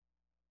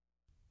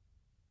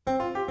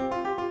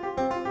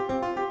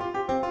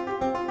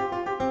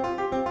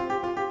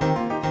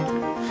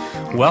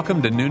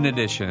Welcome to Noon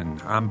Edition.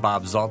 I'm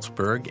Bob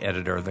Zaltzberg,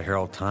 editor of the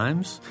Herald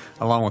Times,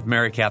 along with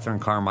Mary Catherine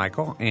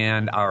Carmichael.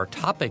 And our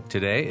topic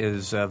today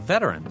is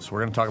veterans. We're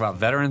going to talk about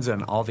veterans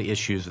and all the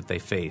issues that they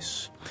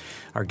face.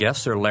 Our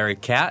guests are Larry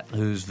Catt,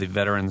 who's the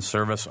Veteran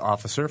Service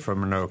Officer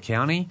from Monroe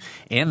County,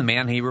 and the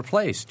man he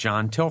replaced,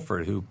 John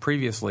Tilford, who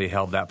previously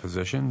held that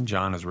position.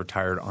 John is a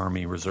retired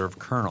Army Reserve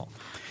Colonel.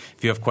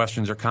 If you have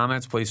questions or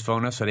comments, please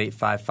phone us at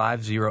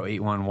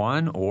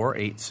 855-0811 or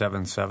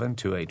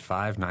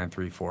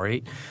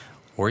 877-285-9348.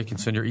 Or you can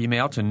send your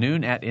email to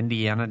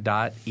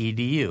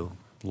noon@indiana.edu.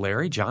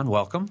 Larry, John,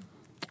 welcome.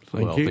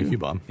 Thank you,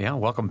 Bob. Yeah,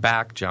 welcome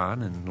back,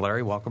 John. And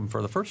Larry, welcome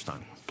for the first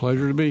time.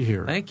 Pleasure to be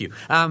here. Thank you.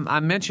 I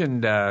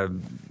mentioned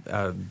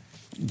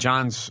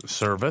John's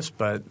service,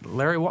 but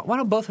Larry, why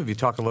don't both of you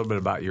talk a little bit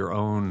about your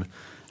own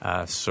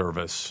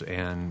service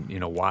and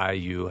why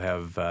you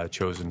have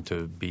chosen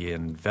to be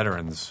in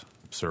veterans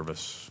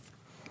service?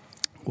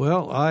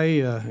 Well, I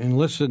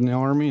enlisted in the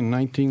Army in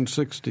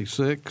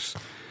 1966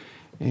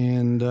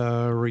 and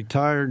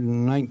retired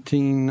in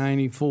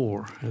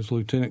 1994 as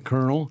Lieutenant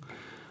Colonel.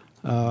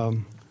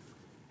 And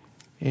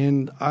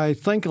I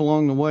think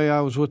along the way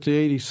I was with the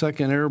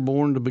 82nd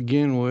Airborne to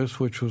begin with,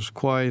 which was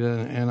quite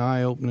an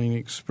eye-opening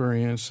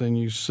experience. And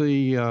you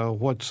see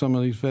what some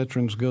of these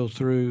veterans go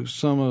through,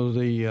 some of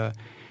the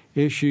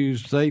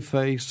issues they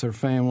face, their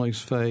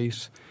families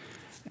face.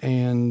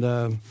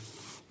 And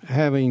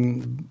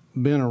having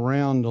been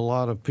around a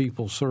lot of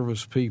people,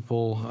 service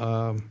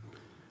people,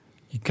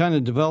 you kind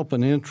of develop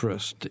an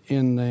interest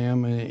in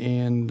them,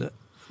 and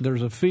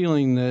there's a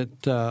feeling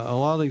that a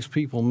lot of these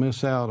people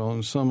miss out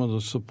on some of the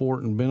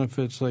support and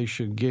benefits they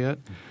should get.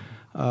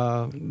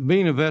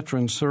 Being a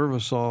veteran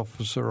service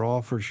officer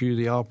offers you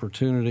the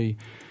opportunity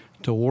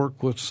to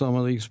work with some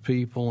of these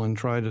people and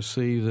try to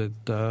see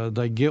that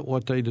they get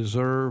what they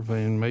deserve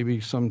and maybe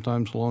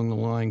sometimes along the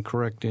line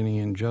correct any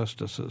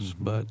injustices.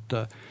 But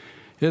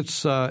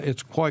it's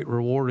quite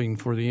rewarding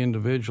for the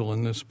individual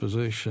in this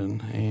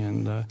position,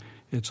 and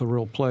it's a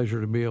real pleasure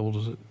to be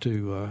able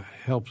to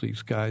help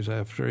these guys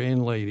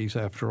and ladies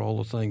after all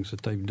the things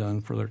that they've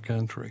done for their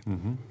country.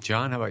 Mm-hmm.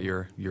 John, how about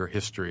your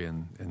history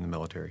in the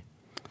military?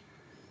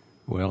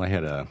 Well, I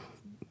had a,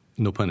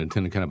 no pun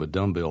intended, kind of a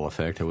dumbbell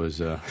effect. I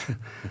was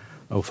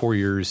 4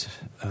 years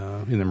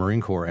in the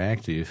Marine Corps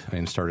active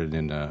and started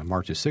in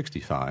March of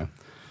 65.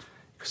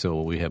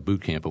 So we have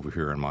boot camp over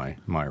here on my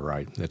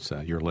right. That's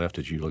your left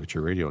as you look at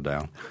your radio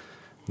dial.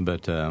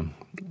 But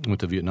went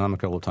to Vietnam a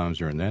couple of times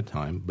during that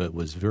time, but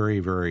was very,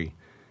 very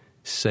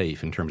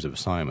safe in terms of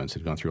assignments.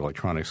 Had gone through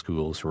electronic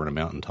schools. We're on a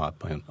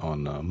mountaintop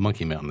on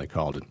Monkey Mountain, they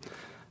called it,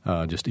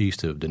 just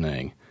east of Da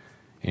Nang.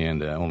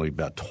 And only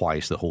about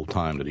twice the whole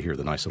time did you hear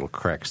the nice little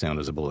crack sound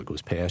as a bullet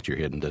goes past your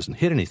head and doesn't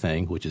hit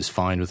anything, which is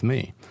fine with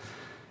me.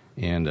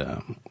 And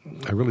I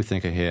really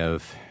think I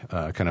have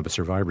kind of a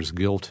survivor's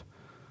guilt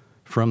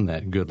from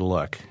that good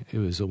luck. It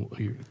was,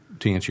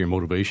 to answer your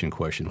motivation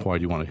question, why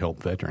do you want to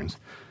help veterans?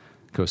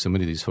 Because so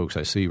many of these folks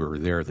I see were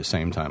there at the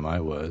same time I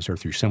was, or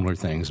through similar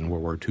things in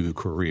World War II,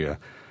 Korea,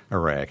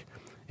 Iraq,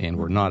 and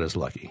were not as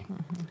lucky.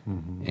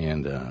 Mm-hmm.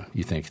 And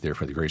you think, there,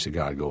 for the grace of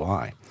God, go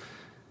I.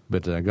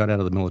 But I got out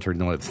of the military,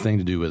 didn't have a thing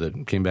to do with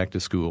it, came back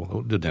to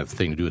school, didn't have a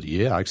thing to do with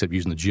it, except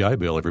using the GI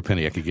Bill every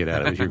penny I could get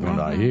out of it here going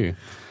to IU.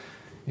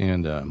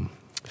 And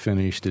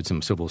finished, did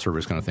some civil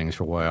service kind of things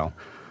for a while.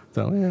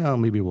 Thought,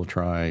 maybe we'll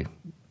try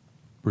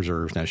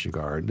reserves, National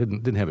Guard.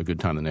 Didn't have a good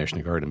time in the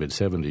National Guard in the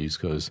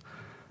mid-'70s because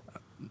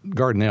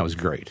Guard now is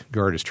great.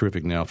 Guard is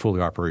terrific now,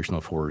 fully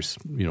operational force,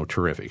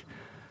 terrific.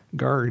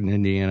 Guard in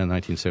Indiana in the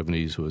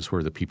 1970s was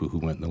where the people who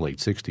went in the late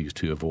 60s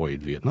to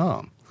avoid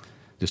Vietnam,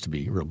 just to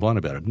be real blunt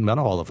about it. Not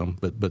all of them,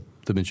 but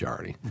the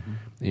majority.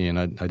 Mm-hmm. And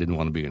I didn't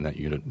want to be in that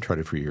unit. Tried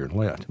it for a year and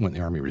left. Went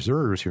in the Army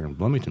Reserves here in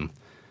Bloomington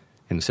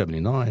in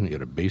 '79. They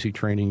had a basic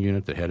training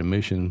unit that had a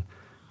mission.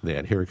 They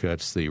had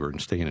haircuts. They were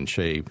staying in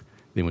shape.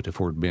 They went to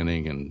Fort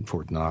Benning and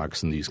Fort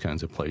Knox and these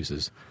kinds of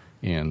places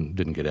and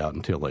didn't get out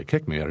until they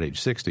kicked me out at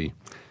age 60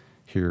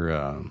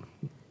 here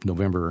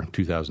November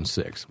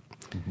 2006.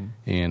 Mm-hmm.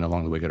 And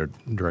along the way got a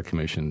direct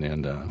commission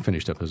and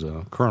finished up as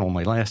a colonel.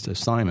 My last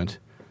assignment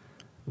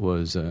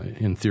was,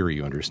 in theory,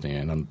 you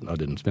understand, I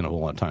didn't spend a whole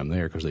lot of time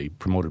there because they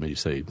promoted me to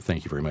say,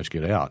 thank you very much,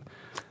 get out,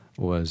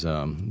 was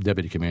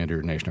Deputy Commander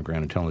at National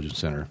Ground Intelligence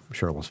Center,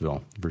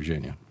 Charlottesville,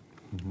 Virginia.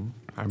 Mm-hmm.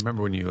 I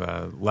remember when you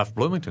left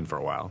Bloomington for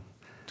a while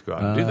to go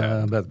out and do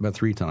that. About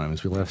 3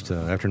 times. We left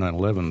after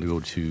 9/11 to go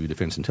to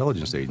Defense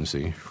Intelligence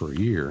Agency for a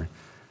year.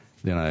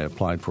 Then I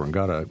applied for and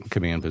got a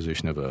command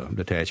position of a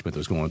detachment that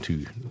was going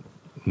to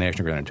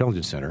National Ground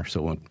Intelligence Center.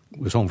 So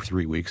was home for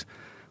 3 weeks.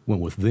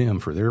 Went with them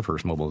for their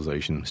first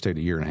mobilization. Stayed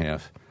a year and a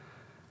half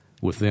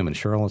with them in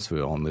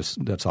Charlottesville, and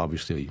that's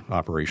obviously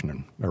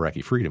Operation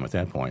Iraqi Freedom at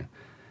that point.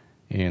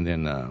 And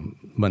then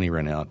money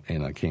ran out,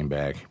 and I came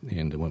back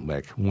and went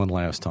back one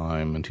last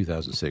time in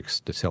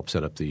 2006 to help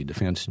set up the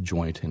Defense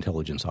Joint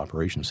Intelligence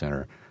Operations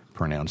Center,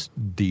 pronounced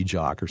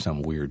DJOC or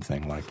some weird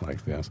thing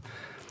like this.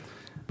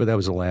 But that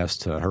was the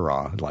last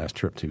hurrah, last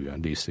trip to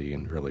D.C.,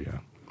 and really it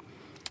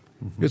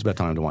was about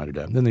time to wind it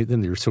up.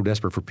 Then they're so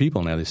desperate for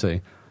people now, they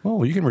say,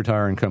 "Oh, you can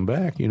retire and come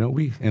back."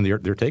 And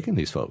they're taking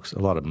these folks, a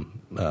lot of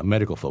them,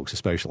 medical folks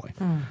especially.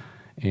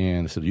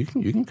 And I said, "You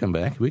can come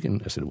back. We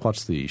can." I said,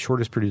 "What's the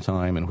shortest period of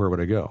time, and where would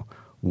I go?"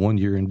 1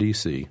 year in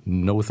D.C.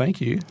 No, thank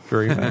you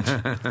very much.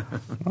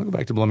 I'll go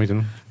back to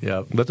Bloomington.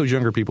 Yep. Let those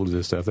younger people do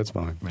this stuff. That's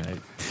fine. Right.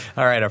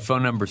 All right. Our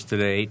phone numbers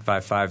today,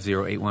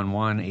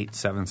 855-0811,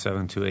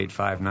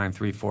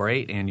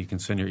 877-285-9348, and you can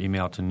send your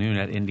email to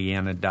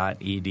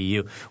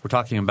noon@indiana.edu. We're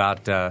talking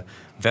about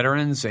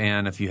veterans,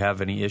 and if you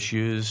have any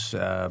issues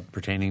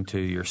pertaining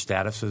to your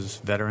status as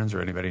veterans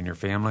or anybody in your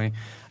family,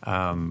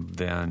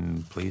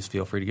 then please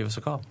feel free to give us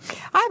a call.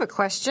 I have a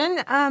question.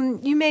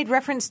 You made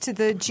reference to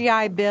the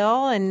GI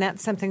Bill, and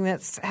that's something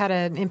that's had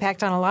an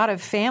impact on a lot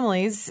of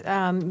families.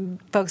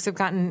 Folks have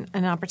gotten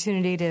an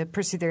opportunity to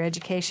pursue their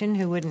education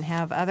who wouldn't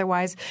have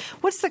otherwise.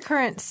 What's the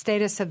current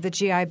status of the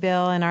GI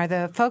Bill, and are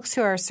the folks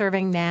who are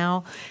serving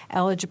now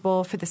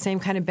eligible for the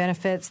same kind of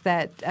benefits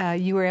that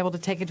you were able to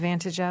take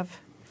advantage of?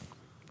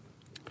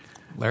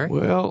 Larry?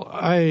 Well,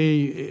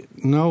 I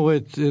know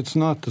it's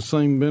not the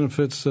same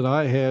benefits that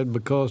I had,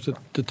 because at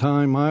the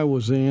time I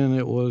was in,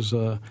 it was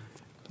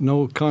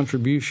no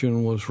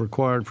contribution was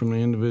required from the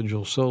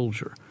individual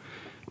soldier.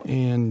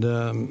 And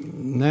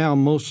now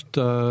most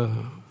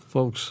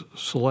folks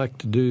select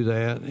to do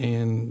that,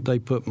 and they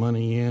put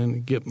money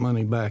in, get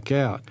money back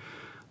out.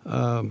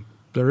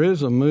 There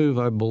is a move,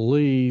 I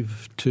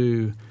believe,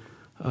 to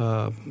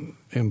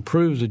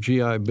improve the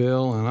GI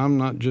Bill, and I'm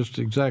not just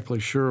exactly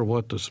sure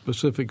what the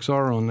specifics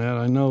are on that.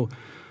 I know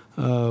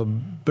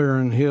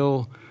Baron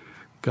Hill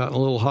got in a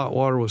little hot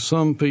water with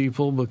some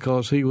people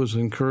because he was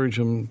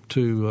encouraging them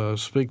to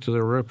speak to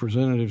their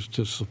representatives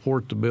to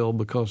support the bill,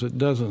 because it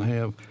doesn't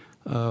have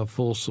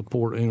full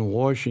support in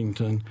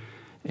Washington.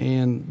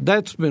 And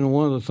that's been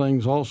one of the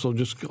things also,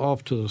 just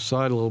off to the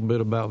side a little bit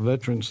about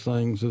veterans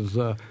things, is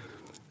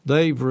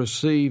they've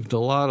received a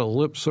lot of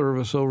lip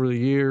service over the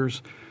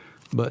years,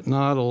 but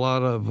not a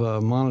lot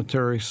of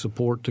monetary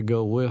support to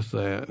go with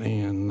that.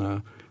 And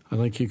I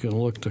think you can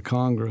look to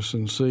Congress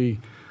and see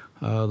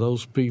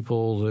those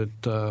people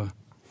that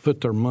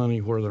put their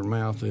money where their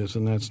mouth is,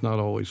 and that's not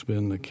always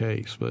been the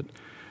case. But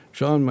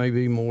Sean may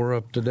be more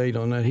up to date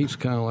on that. He's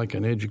kind of like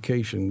an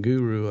education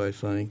guru, I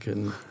think.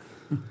 And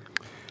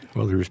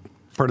well, there's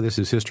part of this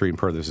is history and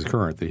part of this is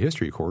current. The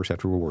history, of course,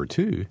 after World War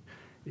II,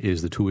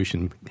 is the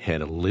tuition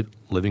had a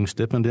living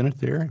stipend in it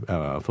there.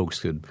 Folks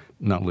could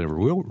not live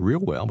real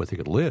well, but they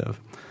could live.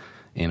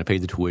 And it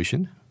paid the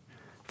tuition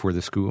for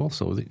the school.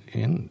 So,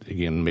 and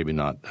again, maybe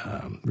not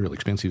real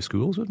expensive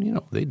schools, but,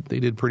 they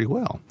did pretty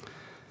well.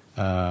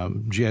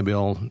 GI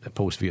Bill,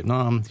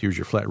 post-Vietnam, here's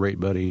your flat rate,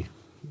 buddy.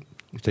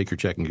 You take your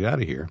check and get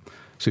out of here.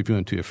 So if you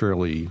went to a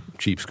fairly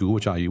cheap school,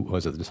 which I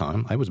was at the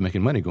time, I was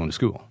making money going to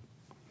school.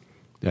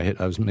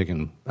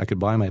 I could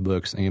buy my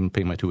books and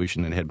pay my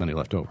tuition and had money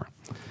left over.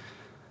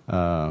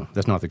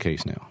 That's not the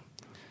case now.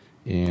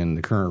 And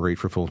the current rate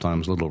for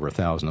full-time is a little over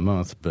 $1,000 a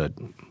month, but,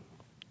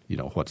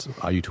 what's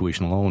IU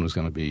tuition alone is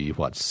going to be,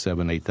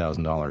 $7,000,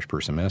 $8,000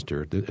 per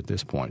semester at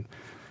this point.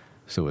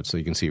 So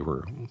you can see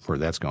where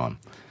that's gone.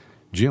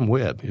 Jim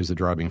Webb is the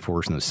driving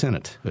force in the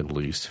Senate, at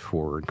least,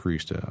 for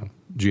increased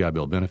GI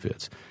Bill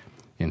benefits.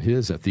 And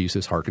his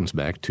thesis harkens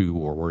back to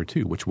World War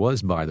II, which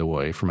was, by the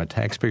way, from a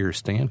taxpayer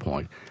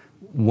standpoint,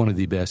 one of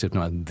the best, if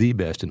not the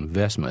best,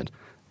 investment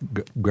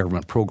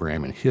government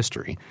program in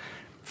history.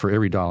 For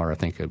every dollar I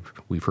think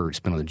we've heard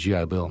spent on the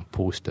GI Bill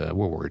post World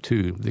War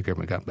II, the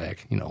government got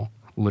back,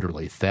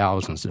 literally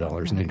thousands of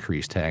dollars in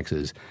increased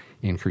taxes,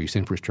 increased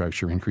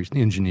infrastructure, increased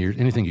engineers,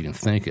 anything you can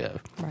think of.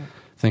 Right.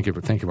 Think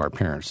of our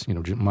parents.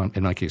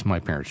 In my case, my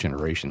parents'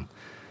 generation,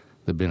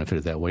 that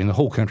benefited that way, and the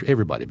whole country,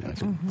 everybody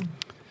benefited. Mm-hmm.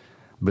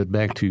 But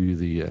back to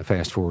the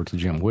fast forward to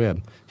Jim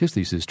Webb, his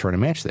thesis is try to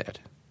match that.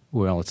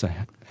 Well, it's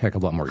a heck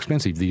of a lot more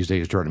expensive these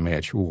days to try to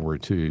match World War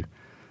II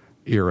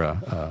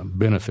era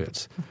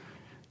benefits.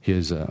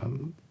 His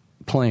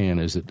plan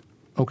is that,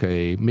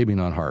 okay, maybe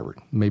not Harvard,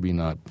 maybe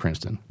not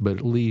Princeton, but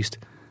at least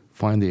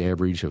find the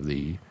average of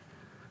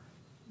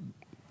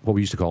what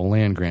we used to call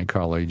land-grant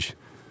college,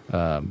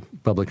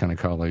 public kind of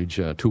college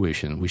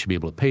tuition. We should be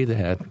able to pay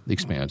the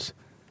expense,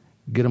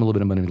 get them a little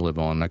bit of money to live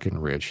on, not getting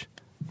rich.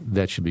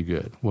 That should be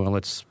good. Well,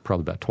 that's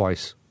probably about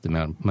twice the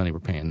amount of money we're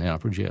paying now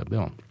for GI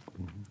Bill.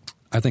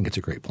 I think it's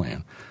a great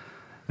plan.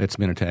 It's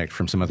been attacked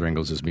from some other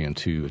angles as being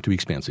too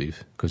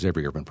expensive, because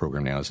every government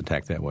program now is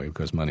attacked that way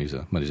because money's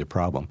a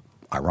problem.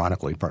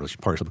 Ironically,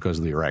 partially because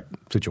of the Iraq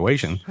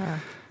situation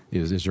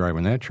is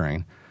driving that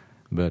train.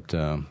 But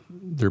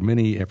there are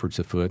many efforts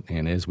afoot,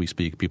 and as we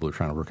speak, people are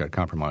trying to work out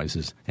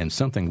compromises, and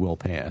something will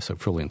pass. I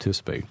fully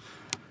anticipate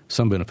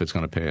some benefit's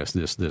going to pass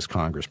this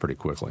Congress pretty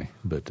quickly,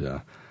 but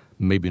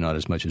maybe not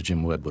as much as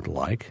Jim Webb would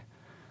like.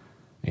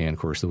 And, of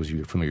course, those of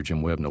you familiar with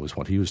Jim Webb knows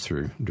what he was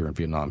through during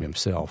Vietnam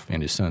himself,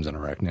 and his son's in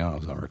Iraq now,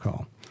 as I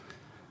recall.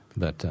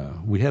 But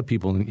we have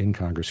people in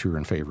Congress who are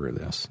in favor of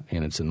this,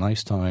 and it's a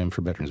nice time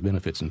for veterans'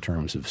 benefits in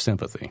terms of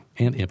sympathy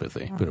and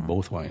empathy, put it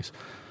both ways.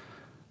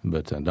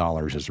 But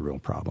dollars is a real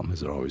problem,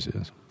 as it always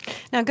is.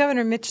 Now,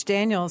 Governor Mitch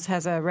Daniels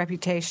has a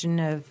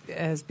reputation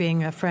as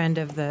being a friend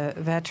of the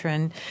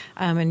veteran,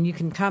 and you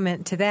can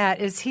comment to that.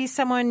 Is he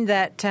someone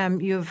that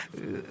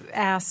you've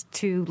asked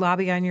to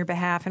lobby on your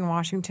behalf in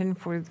Washington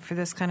for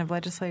this kind of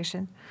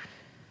legislation?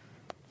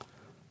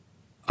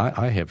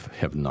 I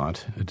have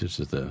not. Just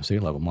at the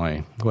state level.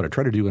 What I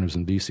tried to do when I was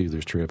in D.C.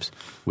 those trips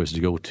was to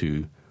go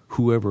to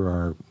whoever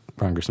our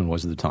congressman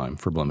was at the time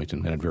for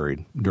Bloomington, and it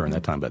varied during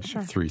that time, but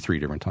three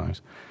different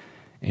times,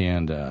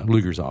 and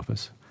Lugar's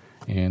office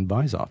and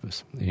Bayh's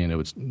office. And I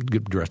would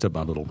get dressed up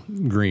in a little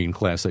green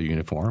Class A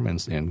uniform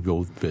and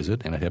go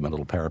visit, and I'd have my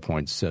little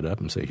PowerPoint set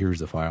up and say, here's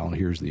the file and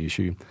here's the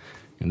issue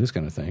and this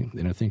kind of thing.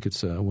 And I think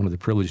it's one of the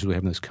privileges we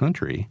have in this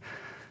country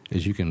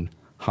is you can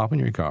hop in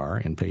your car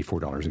and pay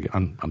 $4 a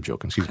gallon. I'm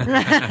joking, excuse me.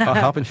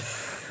 Hop in,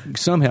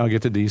 somehow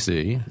get to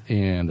D.C.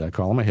 and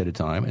call them ahead of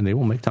time, and they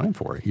will make time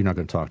for it. You're not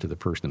going to talk to the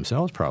person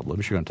themselves probably,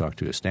 but you're going to talk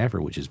to a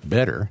staffer, which is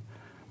better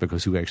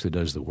because who actually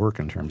does the work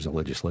in terms of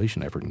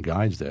legislation effort and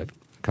guides that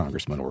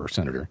congressman or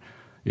senator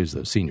is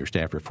the senior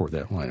staffer for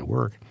that line of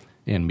work,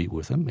 and meet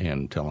with them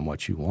and tell them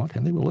what you want,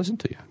 and they will listen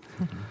to you.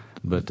 Mm-hmm.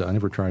 But I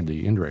never tried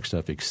the indirect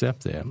stuff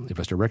except that if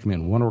I was to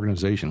recommend one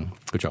organization,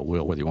 which I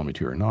will whether you want me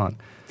to or not,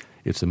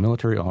 it's the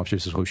Military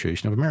Officers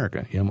Association of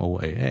America,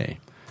 MOAA.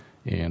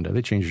 And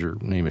they changed their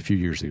name a few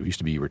years ago. It used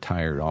to be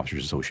Retired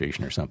Officers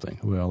Association or something.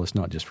 Well, it's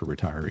not just for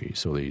retirees,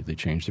 so they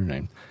changed their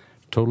name.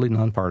 Totally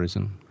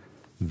nonpartisan,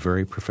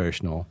 very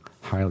professional,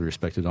 highly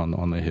respected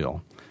on the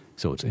Hill.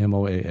 So it's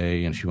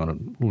MOAA, and if you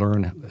want to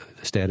learn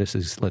status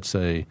is, let's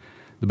say,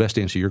 the best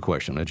answer to your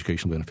question,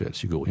 educational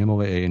benefits. You go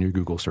MOAA in your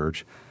Google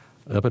search,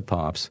 up it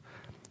pops.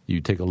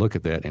 You take a look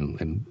at that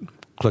and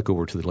click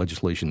over to the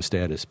legislation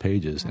status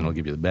pages, and it'll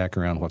give you the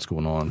background, what's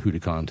going on, who to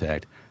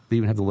contact. They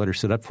even have the letter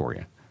set up for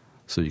you,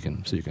 so you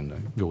can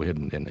go ahead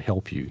and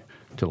help you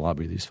to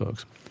lobby these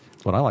folks.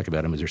 What I like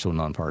about them is they're so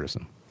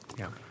nonpartisan.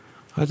 Yeah,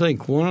 I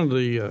think one of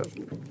the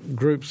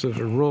groups that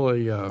are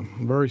really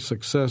very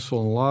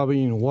successful in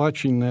lobbying and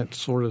watching that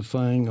sort of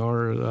thing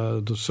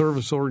are the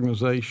service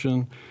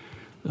organization,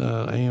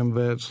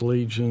 AMVETS,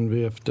 Legion,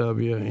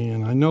 VFW,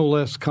 and I know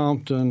Les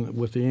Compton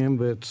with the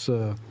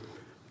AMVETS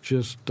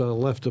just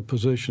left the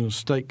position of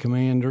state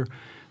commander,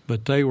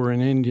 but they were in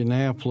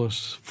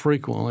Indianapolis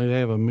frequently. They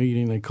have a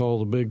meeting they call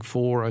the Big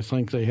Four. I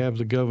think they have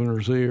the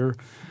governor's ear.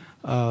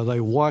 They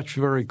watch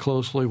very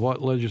closely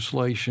what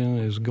legislation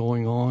is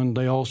going on.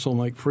 They also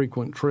make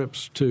frequent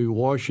trips to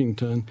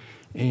Washington,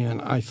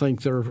 and I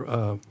think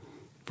they're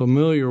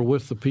familiar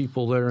with the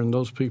people there, and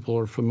those people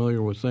are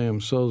familiar with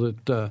them, so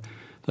that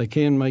they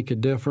can make a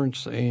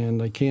difference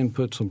and they can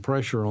put some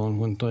pressure on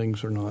when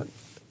things are not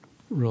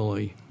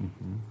really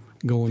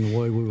going the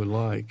way we would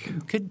like.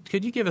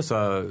 Could you give us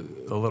a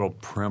little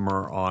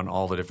primer on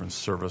all the different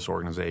service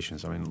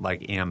organizations? I mean,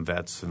 like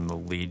AMVETS and the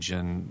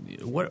Legion.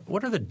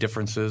 What are the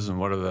differences, and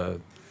what are the?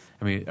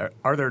 I mean,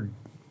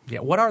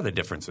 what are the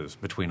differences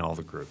between all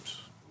the groups?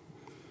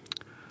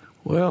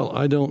 Well,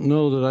 I don't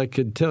know that I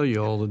could tell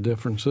you all the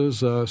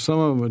differences. Some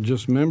of them are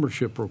just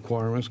membership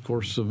requirements. Of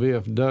course, the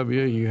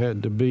VFW, you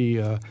had to be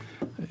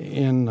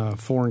in a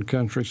foreign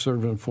country,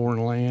 serving in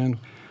foreign land.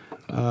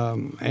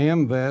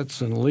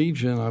 AMVETS and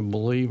Legion, I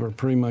believe, are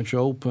pretty much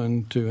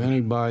open to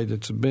anybody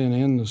that's been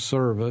in the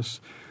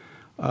service.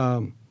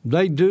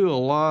 They do a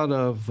lot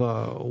of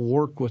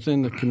work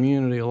within the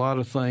community, a lot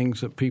of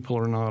things that people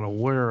are not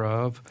aware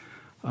of.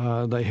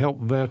 They help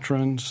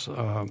veterans.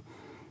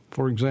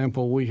 For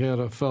example, we had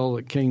a fellow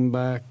that came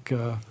back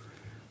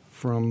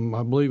from,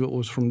 I believe it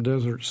was from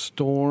Desert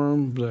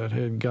Storm, that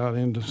had got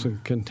into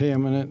some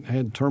contaminant,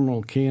 had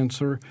terminal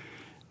cancer.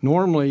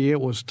 Normally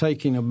it was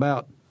taking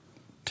about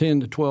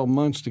 10 to 12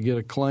 months to get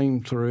a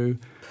claim through.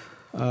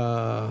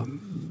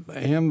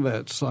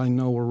 AMVETS, I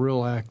know, were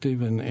real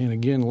active, and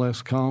again,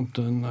 Les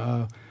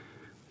Compton,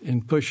 in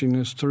pushing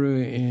this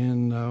through,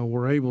 and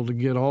were able to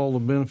get all the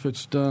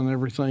benefits done,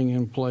 everything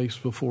in place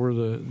before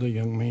the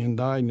young man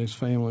died and his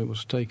family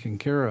was taken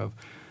care of.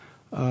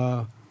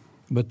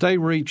 But they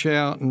reach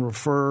out and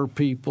refer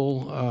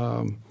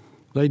people.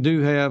 They do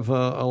have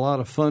a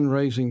lot of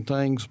fundraising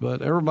things,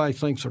 but everybody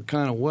thinks they're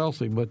kind of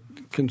wealthy. But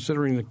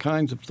considering the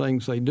kinds of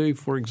things they do,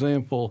 for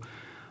example,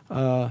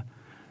 I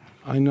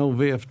know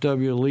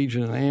VFW,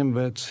 Legion, and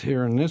AMVETS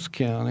here in this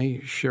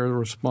county share the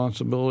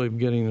responsibility of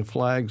getting the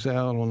flags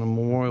out on the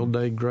Memorial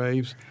Day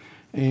graves,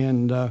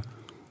 and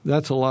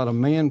that's a lot of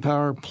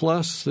manpower.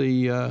 Plus,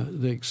 the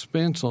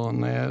expense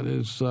on that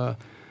is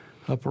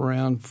up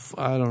around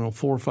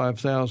 $4,000 or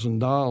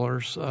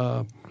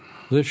 $5,000.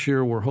 This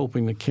year, we're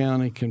hoping the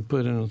county can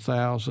put in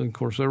 $1,000. Of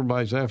course,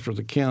 everybody's after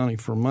the county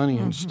for money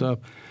and stuff,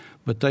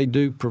 but they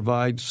do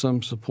provide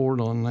some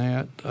support on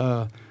that.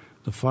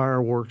 The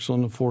fireworks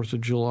on the 4th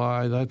of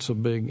July, that's a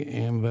big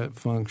AMVET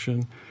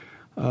function.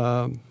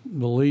 The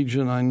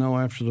Legion, I know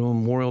after the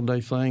Memorial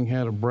Day thing,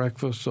 had a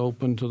breakfast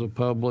open to the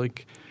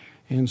public.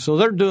 And so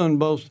they're doing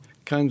both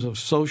kinds of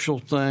social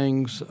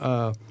things,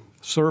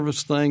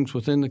 service things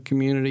within the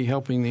community,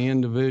 helping the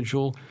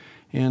individual,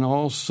 and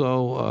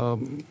also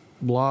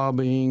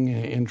lobbying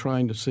and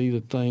trying to see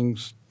that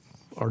things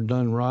are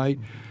done right.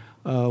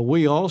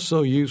 We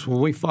also use, when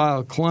we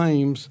file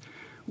claims,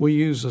 we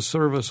use the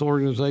service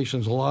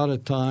organizations a lot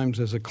of times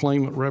as a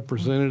claimant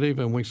representative,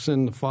 and we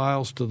send the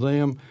files to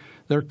them.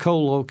 They're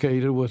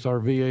co-located with our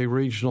VA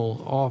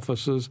regional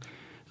offices.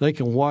 They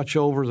can watch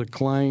over the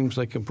claims.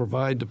 They can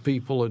provide the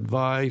people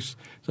advice.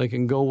 They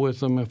can go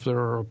with them if there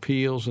are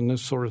appeals and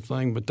this sort of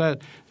thing. But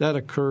that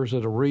occurs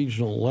at a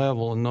regional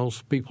level, and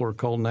those people are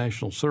called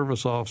national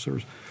service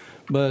officers.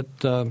 But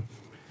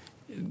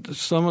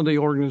some of the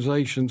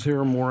organizations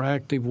here are more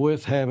active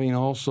with having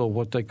also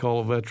what they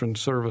call a veteran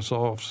service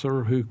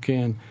officer who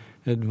can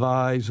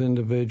advise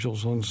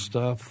individuals on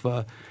stuff.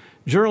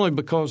 Generally,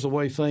 because the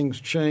way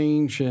things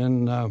change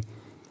and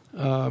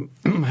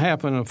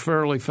happen at a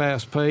fairly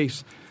fast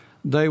pace,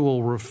 they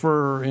will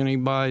refer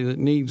anybody that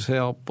needs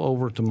help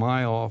over to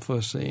my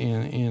office,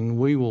 and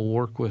we will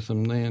work with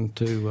them then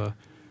to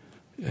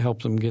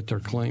help them get their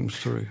claims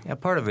through. Yeah,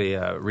 part of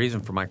the reason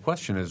for my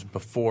question is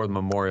before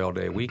Memorial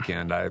Day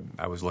weekend, I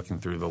was looking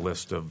through the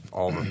list of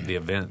all of the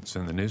events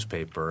in the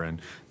newspaper,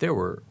 and there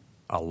were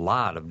a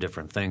lot of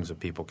different things that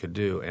people could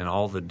do, and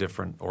all the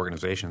different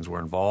organizations were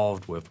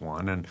involved with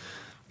one. And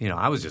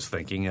I was just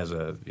thinking as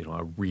a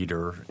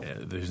reader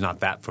who's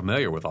not that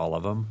familiar with all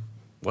of them,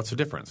 what's the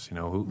difference?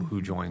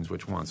 Who joins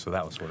which one? So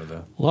that was sort of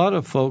the... A lot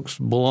of folks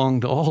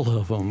belong to all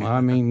of them.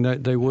 I mean,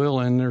 they will,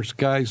 and there's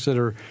guys that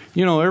are,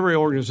 every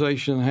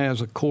organization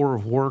has a core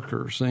of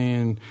workers,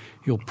 and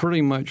you'll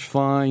pretty much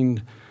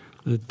find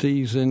that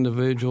these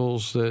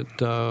individuals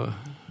that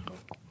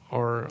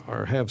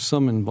have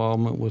some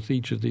involvement with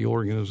each of the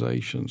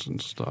organizations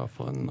and stuff.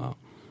 And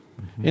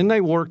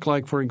they work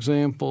like, for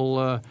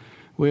example,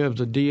 we have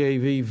the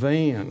DAV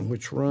van,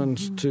 which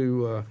runs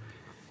to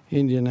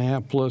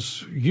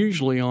Indianapolis,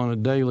 usually on a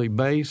daily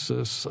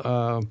basis,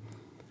 and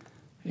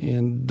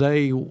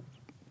they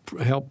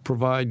help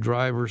provide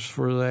drivers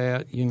for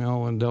that,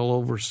 and they'll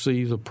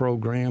oversee the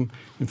program.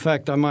 In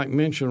fact, I might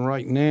mention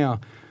right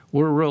now,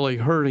 we're really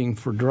hurting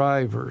for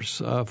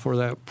drivers for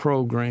that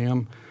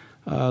program.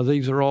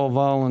 These are all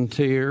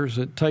volunteers.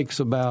 It takes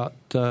about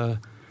 3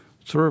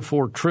 or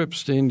 4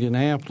 trips to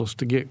Indianapolis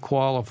to get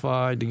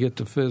qualified, to get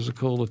the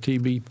physical, the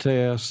TB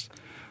test,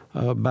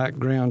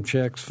 background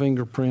checks,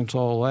 fingerprints,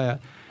 all that.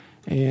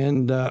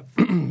 And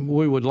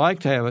we would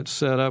like to have it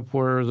set up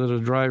where that a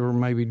driver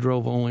maybe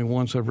drove only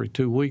once every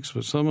 2 weeks,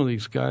 but some of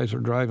these guys are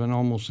driving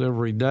almost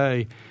every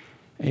day.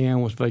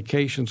 And with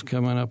vacations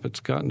coming up, it's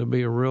gotten to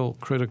be a real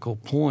critical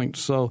point.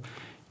 So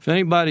if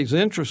anybody's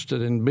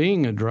interested in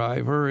being a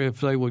driver,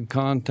 if they would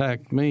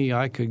contact me,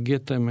 I could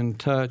get them in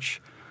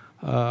touch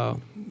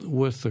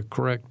with the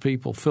correct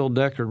people. Phil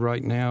Deckard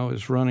right now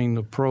is running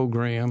the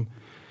program,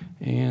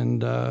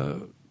 and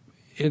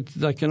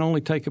they can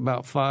only take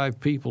about 5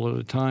 people at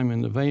a time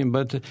in the van,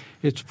 but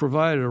it's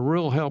provided a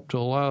real help to a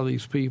lot of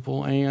these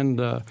people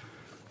and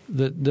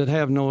that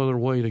have no other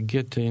way to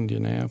get to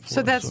Indianapolis.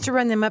 So that's to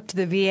run them up to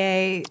the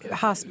VA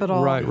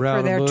hospital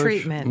for their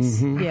treatments.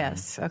 Mm-hmm.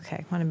 Yes. Okay.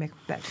 I want to make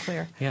that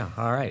clear. Yeah.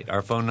 All right.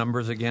 Our phone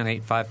numbers again,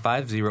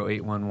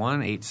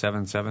 855-0811,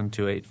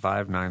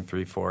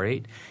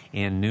 877-285-9348,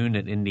 and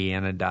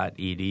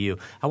noon@indiana.edu.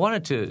 I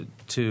wanted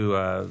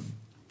to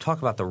talk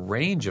about the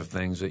range of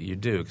things that you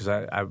do, because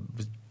I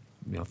was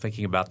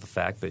thinking about the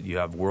fact that you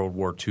have World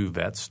War II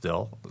vets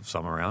still,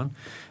 some around,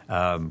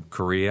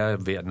 Korea,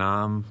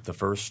 Vietnam, the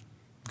first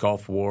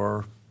Gulf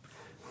War,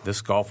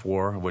 this Gulf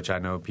War, which I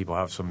know people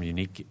have some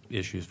unique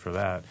issues for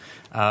that.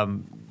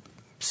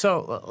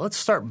 So let's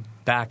start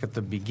back at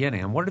the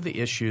beginning. What are the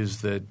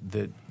issues that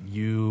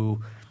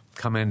you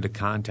come into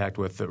contact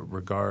with in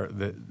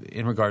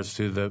regards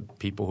to the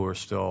people who are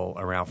still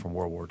around from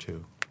World War II?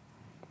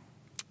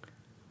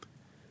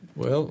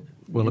 Well,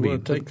 you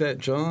want to take that,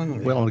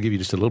 John? Well, I'll give you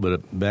just a little bit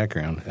of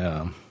background,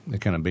 the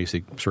kind of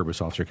basic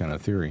service officer kind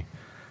of theory.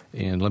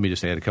 And let me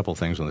just add a couple of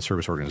things on the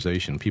service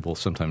organization. People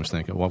sometimes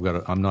think,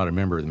 well, I'm not a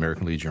member of the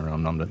American Legion, or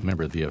I'm not a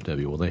member of the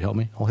VFW. Will they help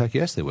me? Oh, heck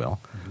yes, they will.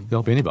 Mm-hmm. They'll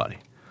help anybody.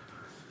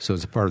 So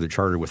it's a part of the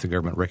charter with the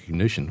government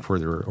recognition for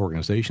their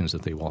organizations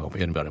that they will help.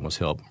 Anybody must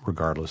help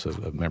regardless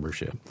of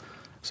membership.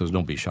 So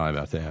don't be shy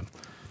about that.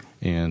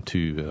 And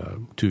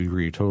to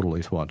agree totally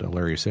with what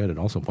Larry said, and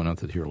also point out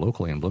that here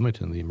locally in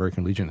Bloomington, the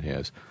American Legion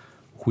has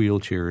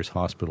wheelchairs,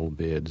 hospital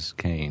beds,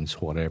 canes,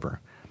 whatever,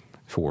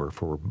 for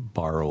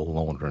borrow,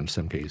 loan, or in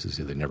some cases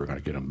they're never going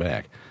to get them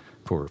back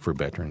for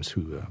veterans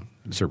who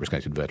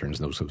service-connected veterans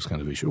and those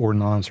kind of issues, or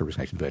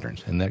non-service-connected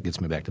veterans. And that gets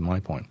me back to my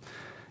point.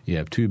 You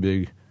have two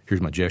big – here's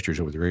my gestures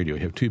over the radio.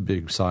 You have two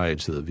big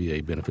sides to the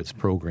VA benefits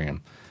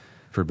program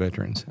for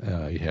veterans.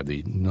 You have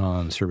the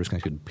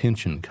non-service-connected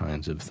pension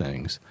kinds of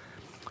things,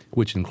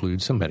 which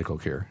includes some medical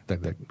care,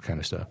 that kind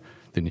of stuff.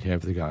 Then you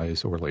have the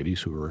guys or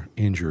ladies who were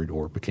injured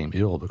or became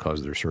ill because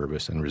of their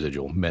service and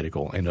residual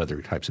medical and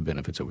other types of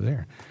benefits over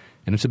there.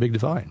 And it's a big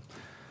divide.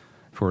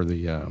 For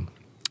the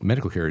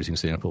medical care, as an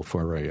example,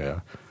 for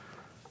a,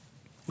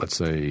 let's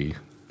say,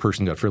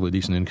 person got fairly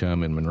decent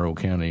income in Monroe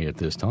County at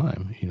this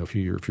time, if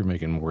you're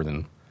making more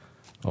than,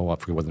 I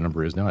forget what the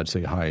number is now, I'd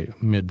say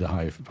mid to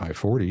high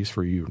 40s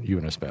for you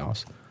and a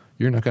spouse,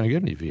 you're not going to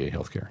get any VA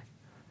health care.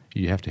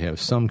 you have to have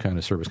some kind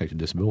of service-connected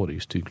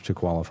disabilities to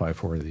qualify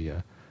for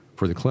the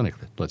clinic,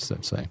 let's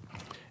say.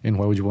 And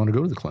why would you want to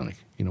go to the clinic?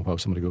 Why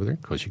would somebody go there?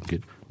 Because you can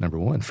get, number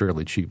one,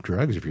 fairly cheap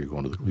drugs if you're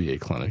going to the VA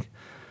clinic.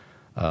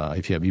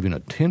 If you have even a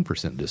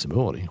 10%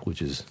 disability,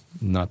 which is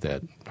not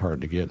that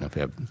hard to get, and if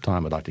you have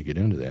time, I'd like to get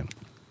into that,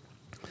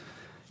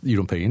 you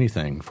don't pay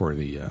anything for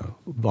the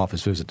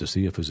office visit to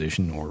see a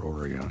physician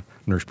or a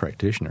nurse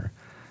practitioner.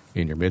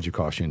 And your meds are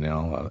costing you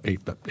now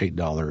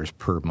 $8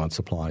 per month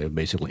supply of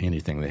basically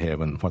anything they have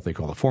in what they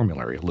call a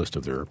formulary, a list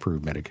of their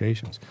approved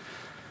medications.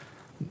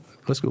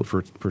 Let's go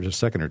for just a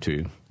second or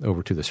two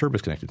over to the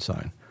service-connected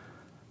side.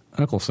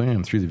 Uncle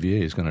Sam, through the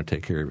VA, is going to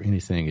take care of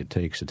anything it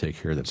takes to take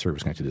care of that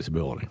service-connected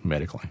disability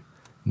medically.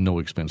 No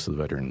expense to the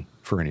veteran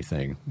for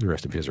anything the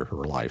rest of his or her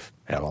life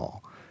at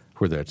all,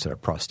 whether it's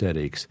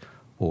prosthetics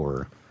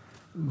or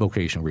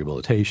vocational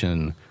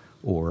rehabilitation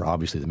or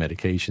obviously the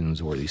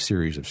medications or these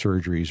series of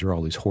surgeries or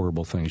all these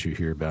horrible things you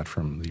hear about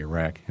from the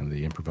Iraq and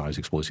the improvised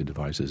explosive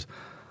devices.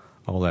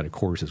 All that, of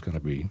course, is going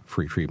to be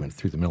free treatment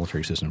through the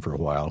military system for a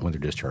while when they're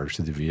discharged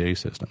through the VA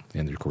system.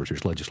 And, of course,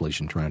 there's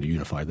legislation trying to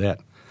unify that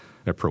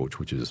approach,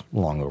 which is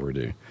long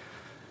overdue.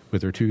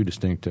 But there are two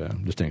distinct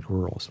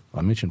worlds.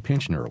 I mentioned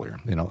pension earlier,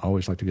 and I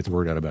always like to get the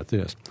word out about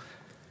this.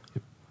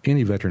 If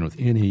any veteran with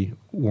any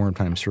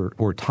wartime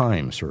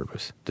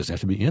service doesn't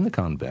have to be in the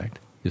combat,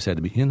 just had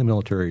to be in the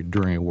military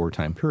during a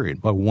wartime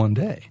period by 1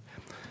 day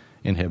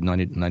and have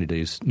 90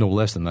 days, no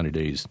less than 90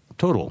 days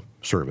total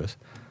service,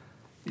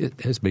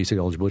 it has basic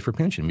eligibility for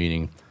pension,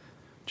 meaning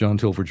John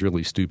Tilford's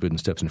really stupid and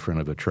steps in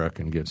front of a truck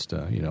and gets,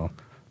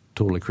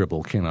 totally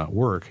crippled, cannot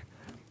work,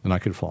 then I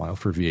could file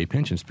for VA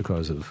pensions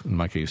because of, in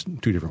my case,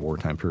 2 different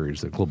wartime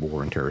periods, the global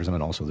war and terrorism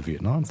and also the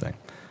Vietnam thing.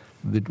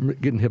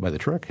 Getting hit by the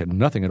truck had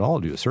nothing at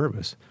all to do with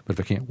service, but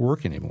if I can't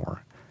work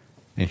anymore,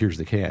 and here's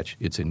the catch,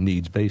 it's a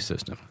needs-based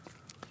system.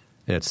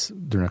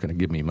 They're not going to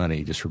give me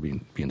money just for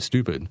being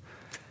stupid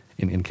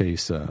in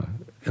case,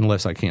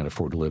 unless I can't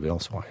afford to live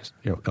elsewhere.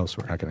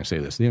 How can I say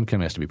this? The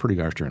income has to be pretty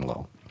gosh darn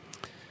low.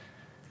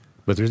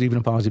 But there's even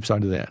a positive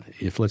side to that.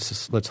 If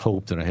let's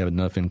hope that I have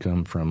enough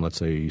income from, let's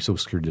say, Social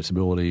Security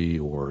disability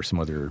or some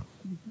other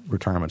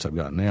retirements I've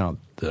got now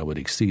that would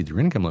exceed their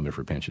income limit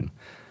for pension,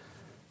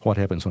 what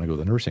happens when I go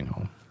to the nursing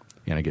home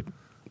and I get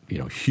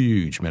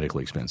huge medical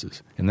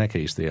expenses? In that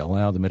case, they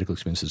allow the medical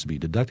expenses to be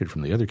deducted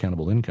from the other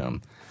countable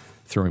income,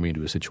 throwing me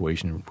into a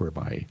situation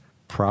whereby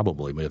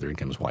probably my other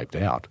income is wiped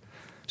out,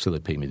 so they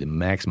pay me the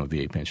maximum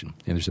VA pension.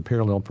 And there's a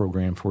parallel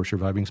program for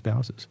surviving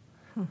spouses,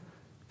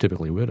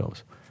 typically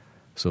widows.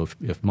 So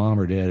if mom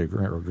or dad or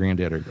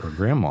granddad or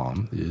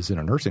grandmom is in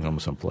a nursing home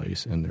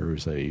someplace and there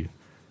is a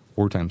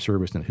wartime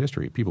service in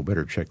history, people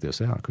better check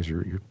this out because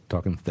you're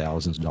talking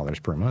thousands of dollars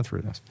per month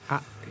for this.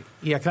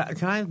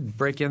 Can I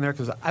break in there?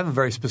 Because I have a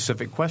very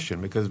specific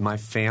question because my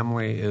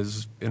family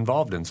is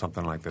involved in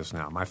something like this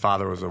now. My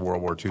father was a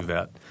World War II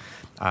vet,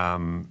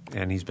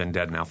 and he's been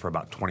dead now for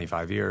about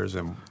 25 years.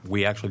 And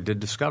we actually did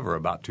discover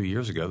about 2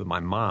 years ago that my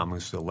mom,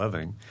 who's still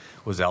living,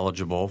 was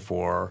eligible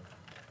for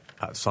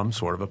some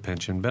sort of a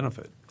pension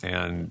benefit.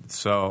 And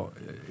so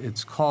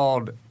it's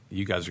called,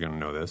 you guys are going to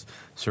know this,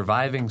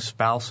 Surviving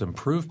Spouse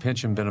Improved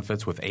Pension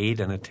Benefits with Aid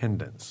and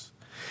Attendance.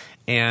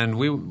 And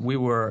we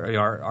were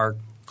our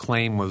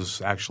claim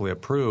was actually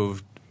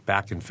approved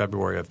back in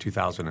February of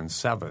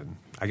 2007.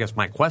 I guess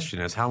my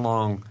question is, how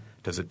long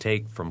does it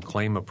take from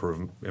claim being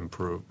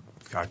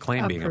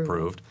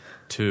approved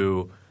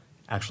to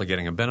actually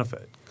getting a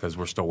benefit? Because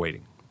we're still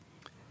waiting.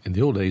 In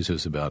the old days, it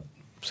was about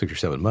 6 or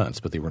 7 months,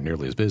 but they weren't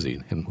nearly as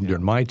busy. And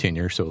during my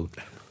tenure, so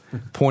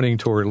pointing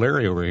toward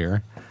Larry over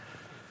here.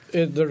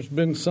 There's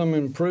been some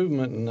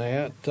improvement in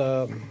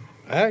that.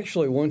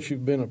 Actually, once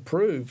you've been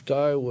approved,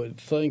 I would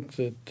think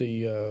that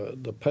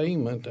the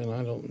payment, and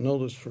I don't know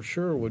this for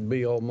sure, would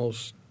be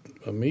almost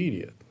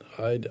immediate.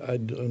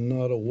 I'm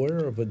not aware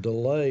of a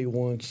delay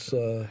once.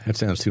 That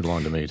sounds too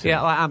long to me, too.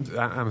 Yeah,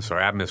 I'm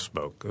sorry. I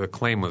misspoke. The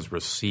claim was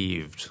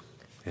received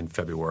in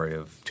February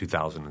of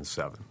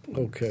 2007.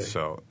 Okay.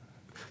 So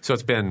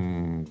it's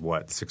been,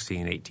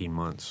 16, 18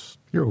 months?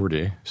 You're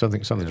overdue.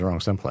 Something's wrong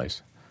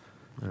someplace.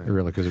 Right.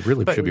 Really, because it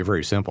really should be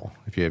very simple.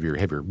 If you have your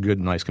good,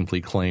 nice,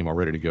 complete claim all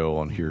ready to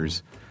go, and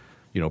here's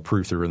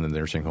proof they're in the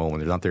nursing home,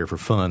 and they're not there for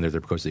fun. They're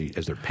there because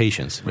as their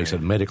patients, makes it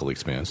a medical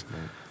expense.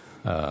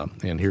 Right.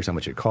 And here's how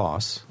much it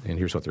costs, and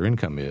here's what their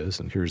income is,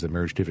 and here's the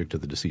marriage certificate to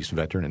the deceased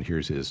veteran, and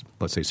here's his,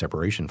 let's say,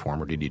 separation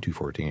form or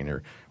DD-214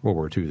 or World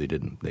War II.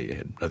 They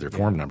had other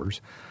form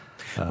numbers.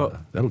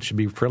 That should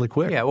be fairly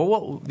quick. Yeah,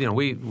 well,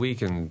 we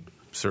can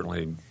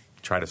certainly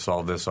try to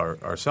solve this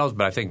ourselves,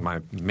 but I think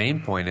my main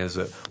point is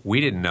that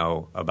we didn't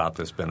know about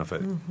this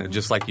benefit. Mm-hmm. And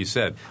just like you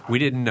said, we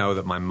didn't know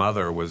that my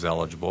mother was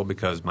eligible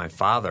because my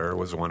father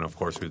was the one, of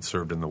course, who had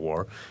served in the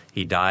war.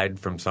 He died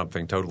from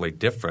something totally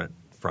different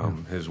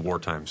from his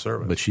wartime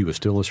service. But she was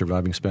still a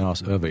surviving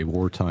spouse of a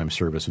wartime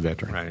service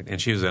veteran. Right,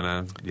 and she was in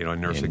a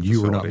nursing and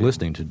you facility. were not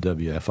listening to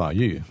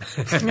WFIU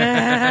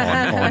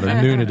on the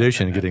noon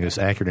edition getting this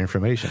accurate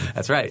information.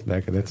 That's right.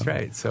 That's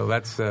right. So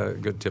that's a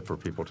good tip for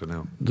people to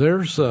know.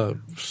 There's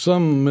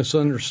some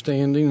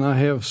misunderstanding. I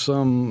have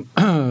some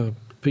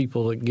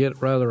people that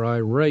get rather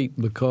irate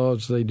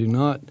because they do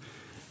not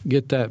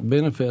get that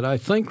benefit. I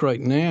think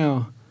right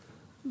now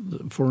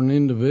for an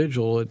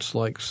individual it's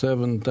like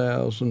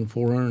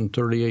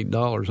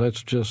 $7,438.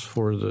 That's just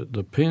for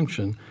the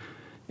pension.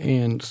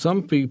 And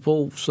some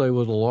people, say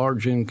with a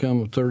large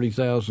income of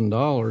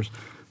 $30,000,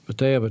 but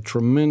they have a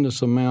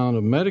tremendous amount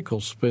of medical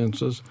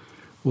expenses,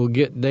 will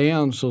get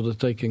down so that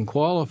they can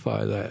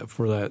qualify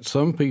for that.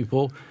 Some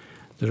people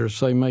that are,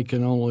 say,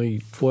 making only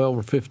 $12,000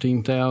 or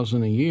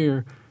 $15,000 a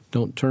year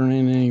don't turn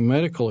in any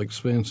medical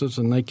expenses,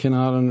 and they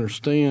cannot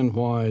understand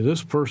why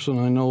this person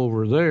I know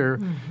over there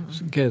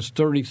gets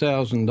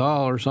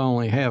 $30,000. I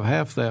only have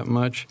half that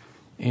much,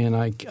 and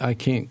I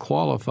can't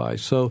qualify.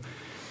 So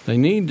they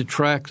need to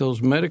track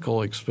those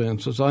medical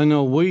expenses. I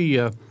know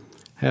we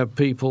have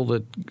people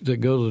that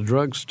go to the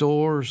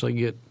drugstores. They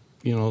get,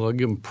 they'll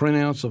give them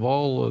printouts of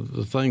all of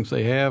the things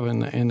they have,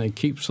 and they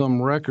keep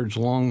some records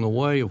along the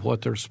way of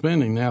what they're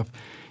spending. Now, if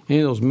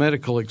any of those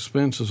medical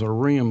expenses are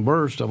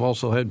reimbursed, I've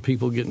also had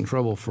people get in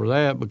trouble for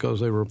that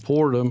because they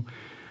report them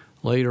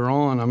later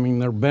on. I mean,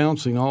 they're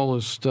bouncing all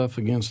this stuff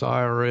against the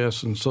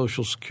IRS and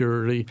Social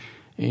Security,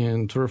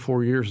 and 3 or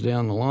 4 years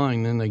down the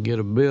line, then they get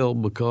a bill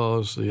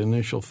because the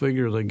initial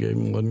figure they gave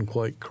them wasn't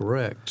quite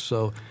correct.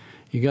 So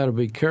you got to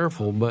be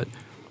careful, but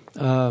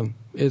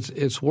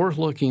it's worth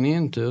looking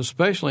into,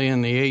 especially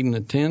in the aid and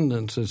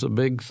attendance is a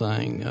big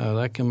thing.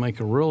 That can make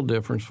a real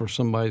difference for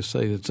somebody,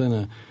 say, that's in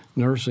a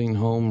nursing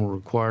home or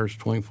requires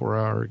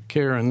 24-hour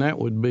care, and that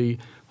would be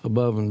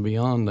above and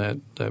beyond that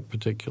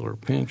particular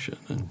pension.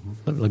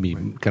 Let me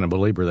kind of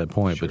belabor that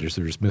point, sure. But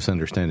there's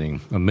misunderstanding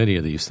of many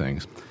of these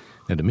things.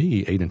 And to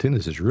me, aid and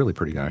attendance is really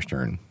pretty gosh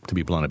darn, to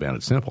be blunt about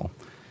it, simple.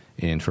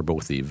 And for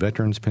both the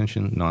veteran's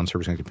pension,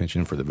 non-service-connected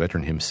pension, for the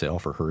veteran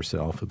himself or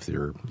herself if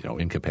they're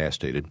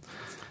incapacitated,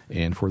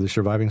 and for the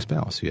surviving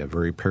spouse, you have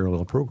very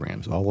parallel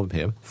programs. All of them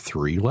have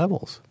 3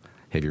 levels.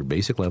 Have your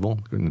basic level.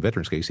 In the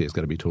veteran's case, it's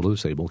got to be totally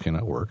disabled,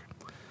 cannot work.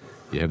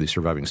 You have the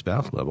surviving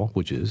spouse level,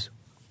 which is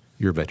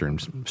your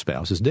veteran's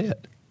spouse is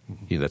dead.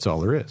 That's all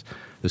there is.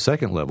 The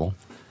second level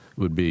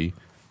would be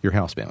you're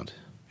housebound.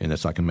 And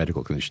that's like a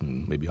medical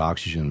condition, maybe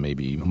oxygen,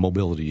 maybe a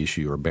mobility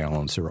issue or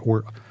balance,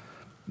 or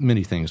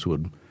many things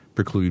would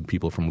preclude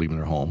people from leaving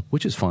their home,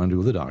 which is fine to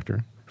go to the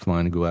doctor,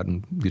 fine to go out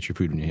and get your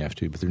food when you have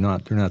to, but they're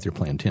not there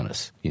playing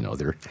tennis.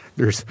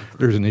 There's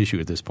an issue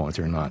at this point.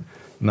 They're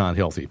not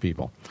healthy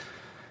people.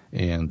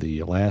 And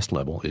the last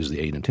level is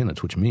the aid and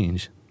attendance, which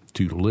means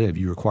to live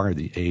you require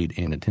the aid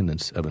and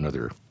attendance of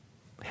another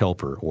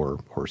helper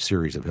or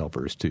series of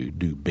helpers to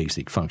do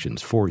basic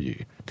functions for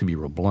you, to be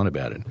real blunt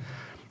about it.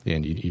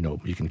 And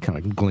you can kind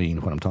of glean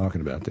what I'm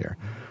talking about there.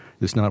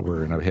 It's not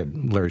where,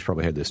 and Larry's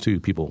probably had this too,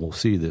 people will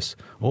see this,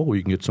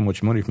 you can get so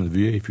much money from the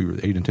VA if you're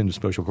aid and attendance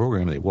special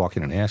program, and they walk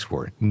in and ask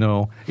for it.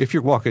 No, if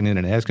you're walking in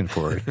and asking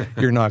for it,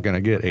 you're not going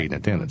to get aid and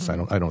attendance.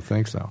 I don't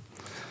think so.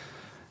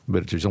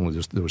 But there's only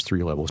those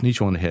 3 levels, and each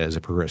one has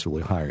a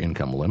progressively higher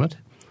income limit,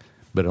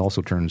 but it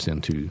also turns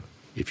into,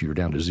 if you're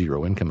down to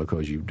 0 income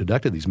because you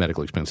deducted these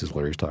medical expenses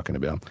Larry's talking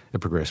about, a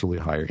progressively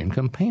higher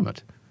income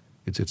payment.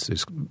 It's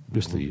just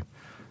the,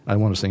 I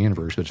don't want to say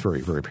inverse, but it's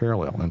very, very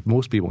parallel. And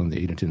most people in the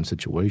aid and attendance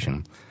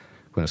situation,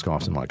 when it's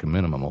costing like a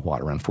minimum of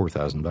around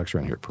 $4,000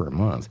 around here per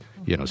month,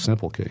 a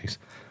simple case.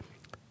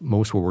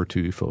 Most World War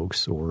II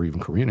folks or even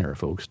Korean era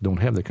folks don't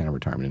have that kind of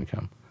retirement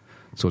income.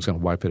 So it's going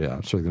to wipe it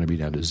out. So they're going to be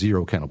down to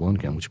 0 countable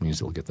income, which means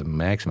they'll get the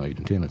maximum aid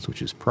and attendance,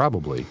 which is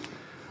probably,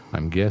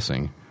 I'm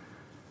guessing,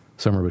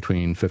 somewhere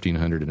between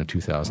 $1,500 and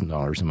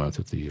 $2,000 a month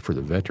for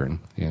the veteran,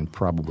 and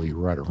probably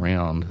right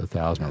around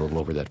 $1,000 or a little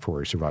over that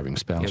for a surviving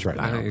spouse right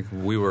now. I think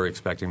we were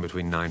expecting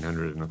between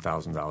 $900 and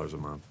 $1,000 a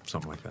month,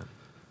 something like that,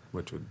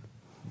 which would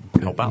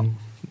help out.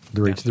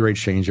 The rates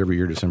change every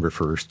year, December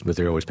 1st, but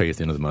they always pay at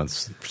the end of the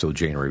month, so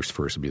January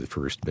 1st will be the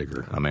first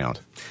bigger amount.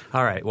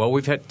 All right. Well,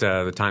 we've hit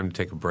the time to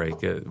take a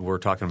break. We're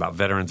talking about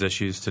veterans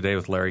issues today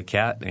with Larry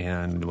Catt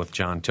and with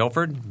John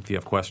Tilford. If you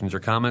have questions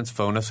or comments,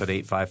 phone us at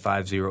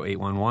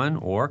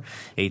 855-0811 or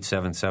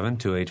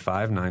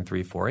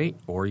 877-285-9348,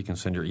 or you can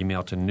send your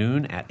email to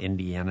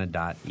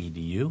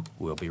noon@indiana.edu.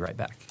 We'll be right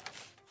back.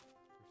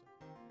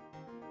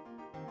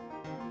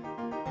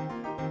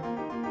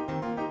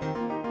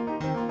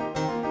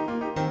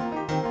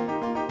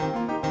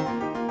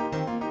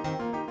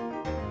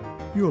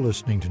 You're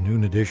listening to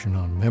Noon Edition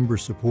on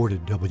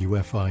member-supported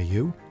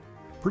WFIU.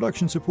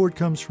 Production support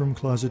comes from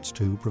Closets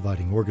 2,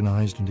 providing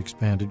organized and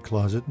expanded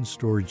closet and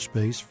storage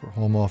space for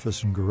home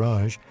office and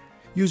garage,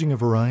 using a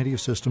variety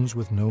of systems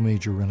with no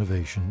major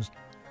renovations.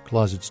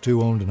 Closets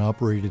 2, owned and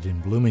operated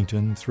in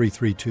Bloomington,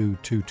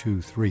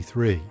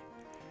 332-2233.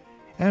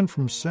 And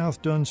from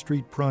South Dunn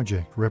Street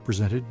Project,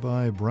 represented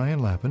by Brian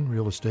Lappin,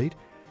 Real Estate,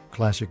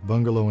 classic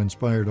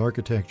bungalow-inspired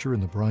architecture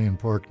in the Bryan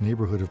Park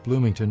neighborhood of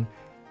Bloomington,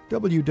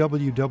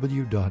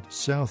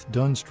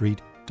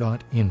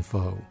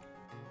 www.southdunstreet.info.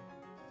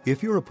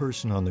 If you're a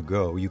person on the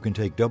go, you can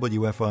take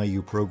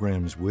WFIU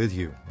programs with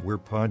you. We're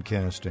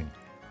podcasting.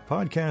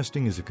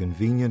 Podcasting is a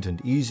convenient and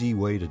easy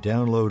way to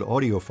download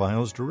audio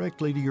files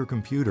directly to your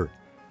computer.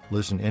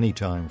 Listen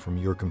anytime from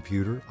your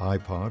computer,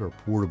 iPod, or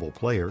portable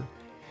player.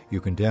 You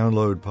can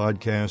download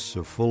podcasts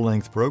of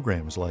full-length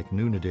programs like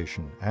Noon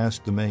Edition,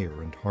 Ask the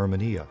Mayor, and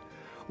Harmonia,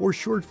 or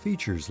short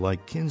features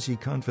like Kinsey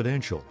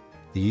Confidential,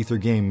 the Ether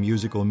Game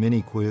musical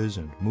mini-quiz,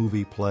 and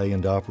movie, play,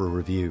 and opera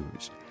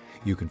reviews.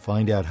 You can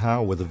find out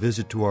how with a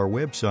visit to our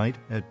website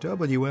at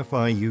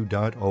wfiu.org.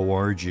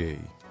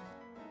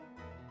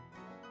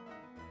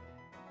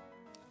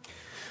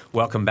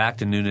 Welcome back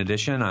to Noon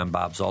Edition. I'm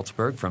Bob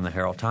Zaltsberg from the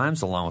Herald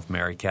Times, along with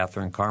Mary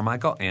Catherine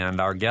Carmichael,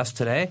 and our guest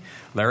today,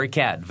 Larry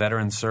Catt,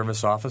 Veteran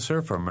Service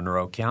Officer from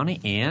Monroe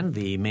County, and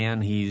the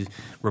man he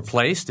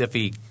replaced, if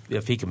he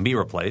can be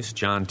replaced,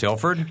 John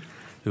Tilford,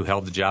 who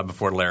held the job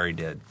before Larry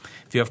did.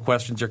 If you have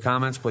questions or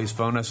comments, please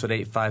phone us at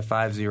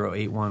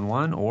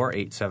 855-0811 or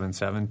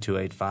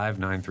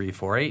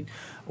 877-285-9348,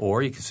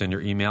 or you can send your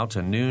email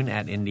to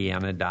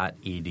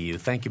noon@indiana.edu.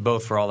 Thank you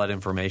both for all that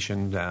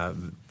information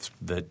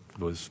that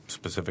was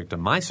specific to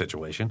my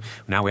situation.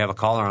 Now we have a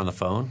caller on the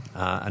phone,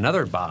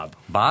 another Bob.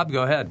 Bob,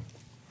 go ahead.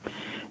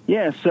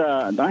 Yes,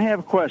 I have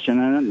a question,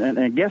 and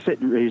I guess it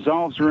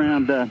revolves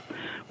around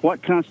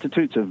what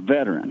constitutes a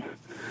veteran.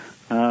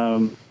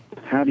 How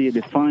do you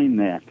define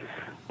that?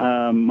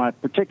 My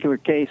particular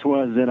case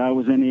was that I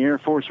was in the Air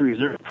Force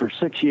Reserve for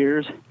 6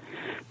 years.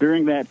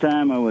 During that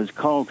time, I was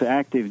called to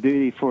active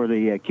duty for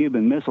the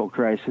Cuban Missile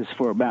Crisis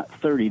for about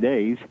 30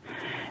 days.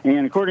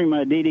 And according to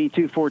my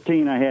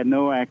DD-214, I had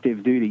no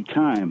active duty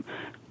time.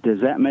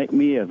 Does that make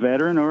me a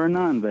veteran or a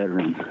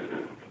non-veteran?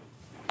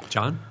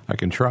 John? I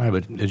can try,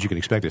 but as you can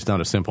expect, it's not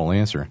a simple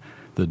answer.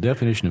 The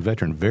definition of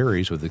veteran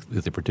varies with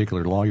the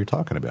particular law you're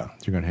talking about.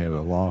 You're going to have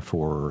a law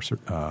for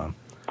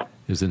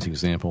as an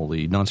example,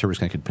 the non-service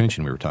connected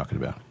pension we were talking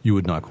about. You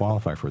would not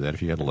qualify for that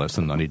if you had less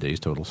than 90 days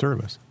total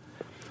service.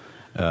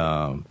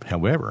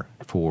 However,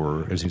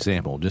 as an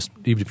example, just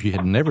even if you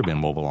had never been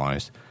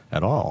mobilized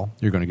at all,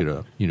 you're going to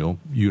get you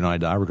and I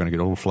die, we're going to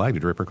get a little flag to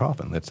drape our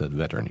coffin. That's a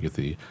veteran. You get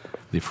the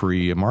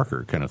free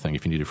marker kind of thing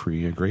if you need a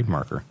free grave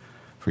marker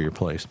for your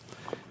place.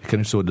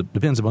 So it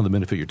depends upon the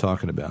benefit you're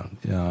talking about.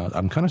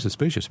 I'm kind of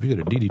suspicious. If you get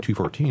a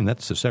DD-214,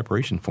 that's a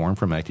separation form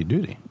from active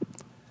duty.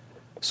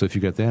 So if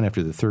you got that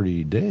after the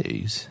 30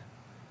 days...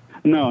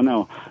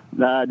 No.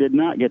 I did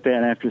not get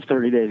that after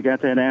 30 days.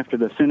 Got that after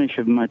the finish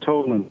of my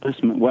total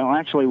enlistment. Well,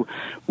 actually,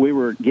 we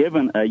were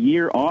given a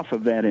year off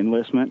of that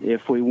enlistment.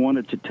 If we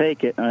wanted to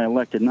take it, I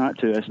elected not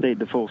to. I stayed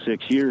the full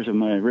 6 years of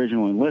my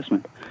original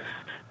enlistment.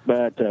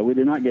 But we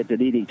did not get the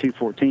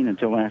DD-214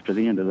 until after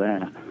the end of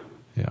that.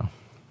 Yeah.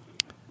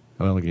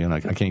 Well, again, I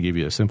can't give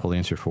you a simple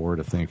answer for it.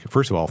 I think,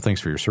 first of all, thanks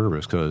for your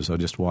service, because I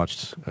just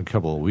watched a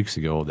couple of weeks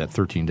ago that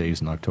 13 Days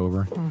in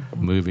October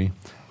movie,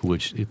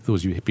 which, if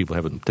those of you people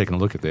haven't taken a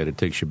look at that, it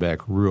takes you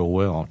back real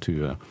well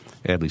to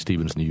Adlai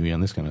Stevens and the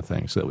UN, this kind of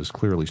thing. So that was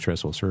clearly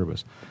stressful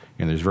service.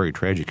 And there's a very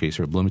tragic case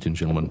of a Bloomington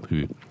gentleman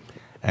who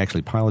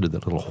actually piloted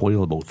that little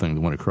whale boat thing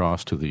that went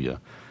across to the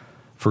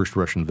first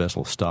Russian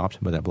vessel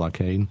stopped by that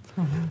blockade.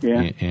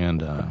 Yeah.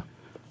 And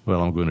well,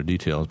 I won't go into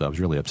details, but I was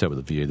really upset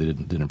with the VA. They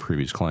didn't approve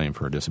his claim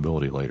for a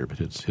disability later. But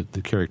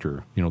the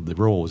character, the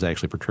role was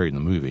actually portrayed in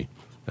the movie.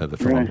 The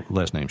fellow,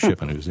 last name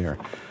Shippen, who's there.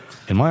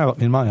 In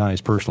my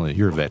eyes, personally,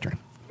 you're a veteran.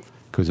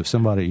 Because if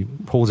somebody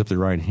holds up their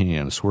right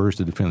hand, swears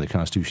to defend the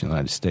Constitution of the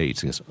United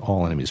States against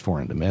all enemies,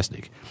 foreign and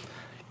domestic,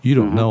 you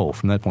don't know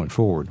from that point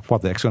forward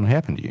what the heck's going to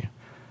happen to you.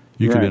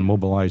 You could have been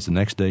mobilized the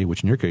next day,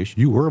 which in your case,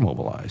 you were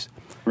mobilized.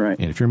 Right.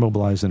 And if you're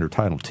mobilized under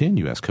Title 10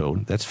 U.S.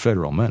 Code, that's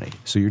federal money.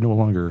 So you're no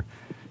longer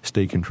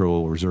state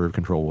control, reserve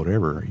control,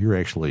 whatever. You're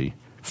actually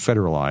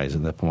federalized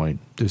at that point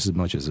just as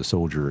much as a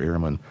soldier,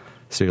 airman,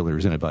 sailor,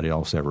 as anybody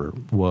else ever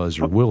was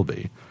or will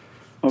be.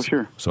 Oh,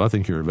 sure. So I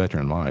think you're a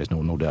veteran in my eyes,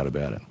 no doubt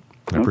about it.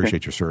 I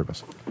appreciate your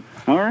service.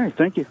 All right,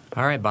 thank you.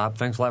 All right, Bob,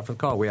 thanks a lot for the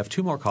call. We have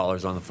two more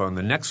callers on the phone.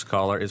 The next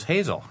caller is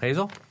Hazel.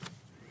 Hazel?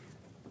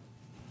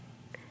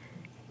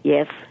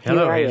 Yes,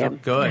 Hello, here I Hazel.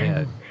 am. Go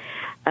ahead.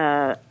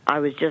 I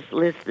was just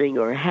listening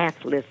or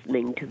half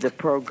listening to the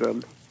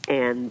program,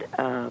 and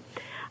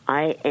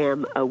I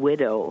am a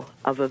widow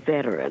of a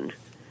veteran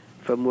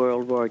from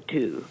World War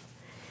II,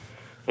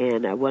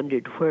 and I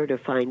wondered where to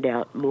find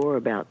out more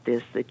about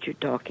this that you're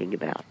talking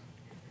about.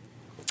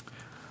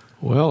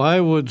 Well, I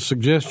would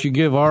suggest you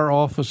give our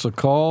office a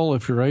call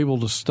if you're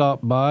able to stop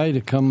by, to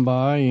come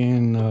by,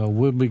 and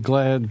we'll be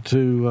glad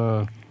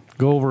to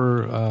go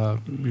over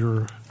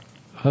your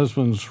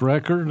husband's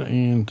record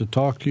and to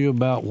talk to you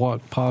about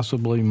what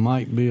possibly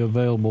might be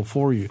available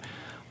for you.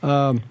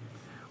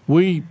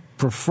 We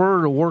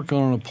prefer to work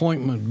on an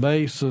appointment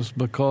basis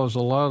because a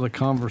lot of the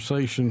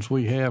conversations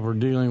we have are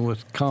dealing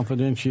with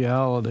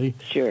confidentiality.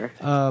 Sure.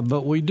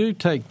 But we do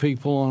take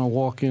people on a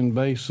walk-in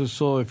basis,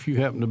 so if you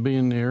happen to be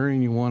in the area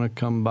and you want to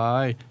come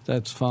by,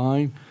 that's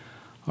fine.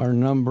 Our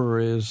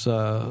number is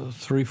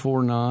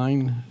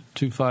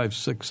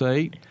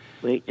 349-2568.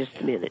 Wait just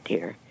a minute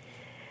here.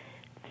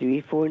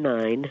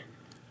 349,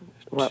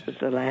 what was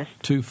the last?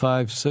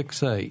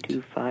 2568.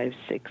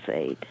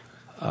 2568.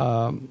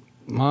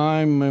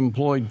 I'm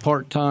employed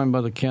part-time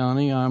by the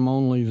county. I'm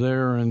only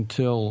there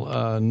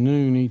until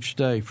noon each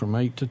day from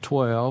 8 to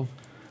 12.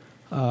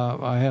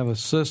 I have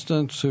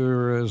assistants who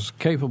are as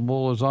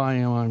capable as I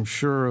am, I'm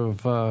sure,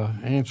 of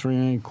answering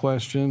any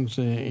questions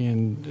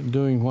and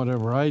doing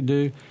whatever I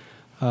do.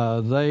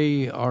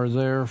 They are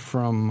there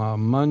from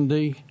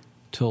Monday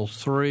till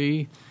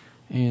 3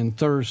 and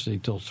Thursday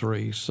till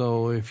 3.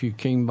 So if you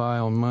came by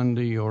on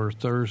Monday or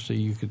Thursday,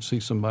 you could see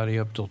somebody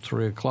up till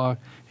 3 o'clock.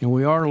 And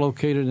we are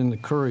located in the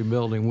Curry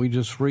building. We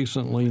just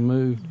recently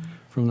moved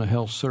from the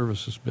Health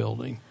Services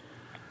building.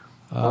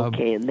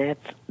 Okay, and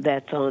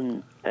that's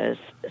on 6th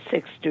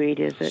Street,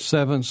 is it?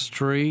 7th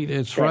Street.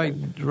 It's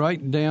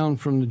right down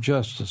from the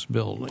Justice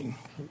Building,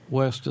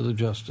 west of the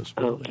Justice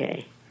Building.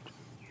 Okay.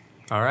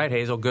 All right,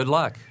 Hazel, good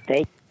luck.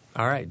 Thank you.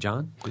 All right,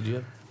 John, did you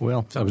have?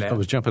 Well, I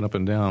was jumping up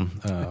and down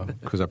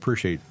because I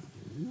appreciate,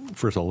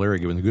 first of all, Larry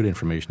giving the good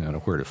information out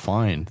of where to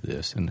find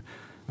this. And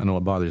I know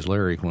it bothers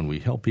Larry when we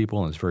help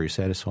people, and it's very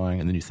satisfying,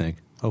 and then you think,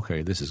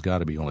 okay, this has got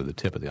to be only the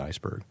tip of the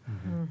iceberg,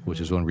 which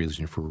is one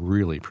reason for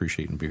really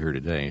appreciating being here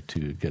today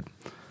to get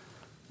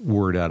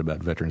word out about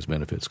veterans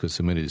benefits, because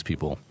so many of these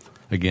people,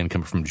 again,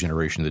 come from a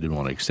generation that didn't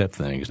want to accept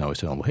things, and I always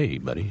tell them, well, hey,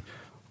 buddy,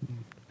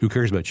 who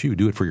cares about you?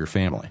 Do it for your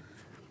family.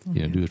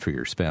 You know, do it for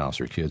your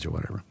spouse or kids or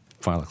whatever.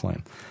 File a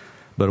claim.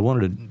 But I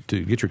wanted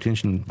to get your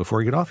attention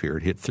before I get off here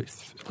to hit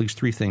at least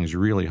 3 things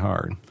really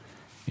hard,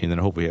 and then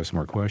I hope we have some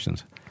more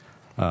questions.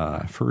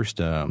 First,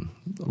 a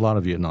lot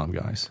of Vietnam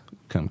guys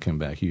come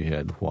back. You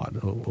had,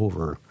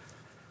 over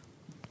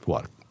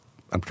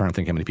I'm trying to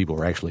think how many people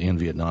were actually in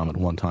Vietnam at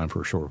one time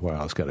for a short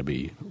while. It's got to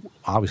be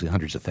obviously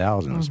hundreds of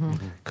thousands,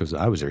 because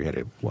I was there. You had,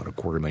 a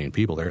 250,000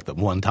 people there at the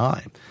one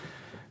time.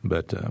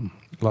 But a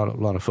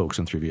lot of folks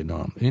in through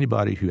Vietnam.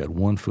 Anybody who had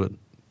 1 foot,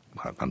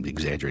 I'm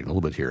exaggerating a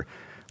little bit here,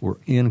 were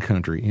in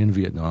country in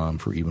Vietnam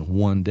for even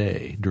 1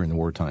 day during the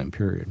wartime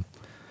period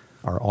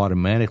are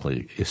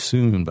automatically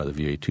assumed by the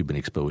VA to have been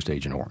exposed to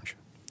Agent Orange.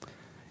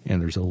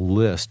 And there's a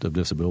list of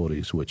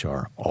disabilities which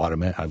are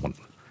automatic.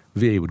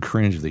 VA would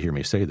cringe if they hear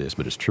me say this,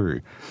 but it's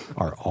true,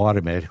 are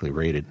automatically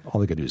rated.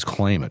 All they got to do is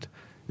claim it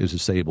is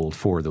disabled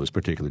for those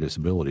particular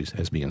disabilities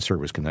as being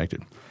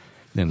service-connected.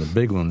 And the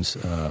big ones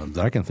that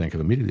I can think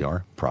of immediately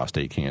are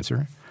prostate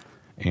cancer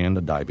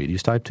and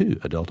diabetes type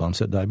 2,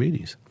 adult-onset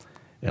diabetes.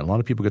 And a lot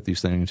of people get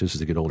these things just as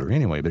they get older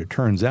anyway, but it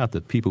turns out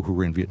that people who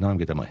were in Vietnam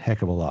get them a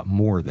heck of a lot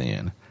more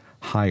than,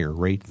 higher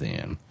rate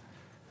than,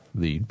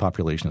 the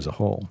population as a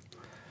whole.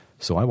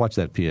 So I watch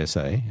that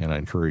PSA, and I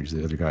encourage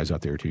the other guys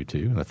out there too.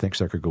 And the thick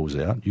sucker goes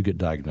out. You get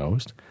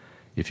diagnosed.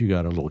 If you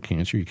got a little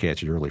cancer, you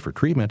catch it early for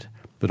treatment,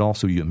 but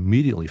also you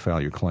immediately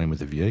file your claim with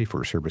the VA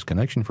for a service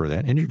connection for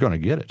that, and you're going to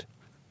get it.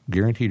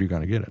 Guaranteed you're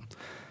going to get it.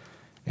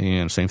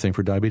 And same thing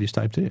for diabetes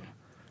type 2,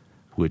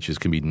 which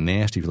can be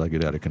nasty if you let it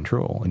get out of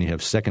control. And you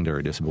have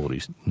secondary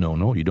disabilities.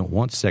 No, you don't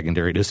want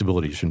secondary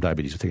disabilities from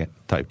diabetes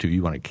type 2.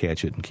 You want to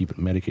catch it and keep it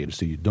medicated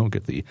so you don't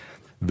get the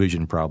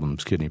vision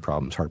problems, kidney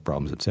problems, heart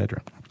problems,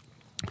 etc.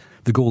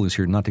 The goal is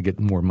here not to get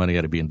more money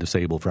out of being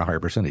disabled for a higher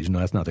percentage. No,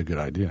 that's not a good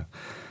idea.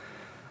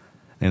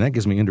 And that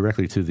gets me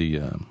indirectly to the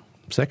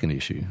second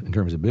issue in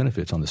terms of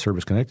benefits on the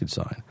service-connected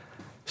side.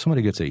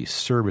 Somebody gets a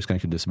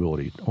service-connected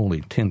disability, only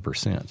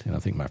 10%. And I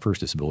think my first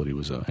disability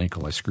was an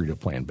ankle I screwed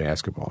up playing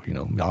basketball.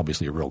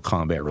 Obviously a real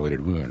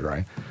combat-related wound,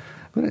 right?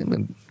 But,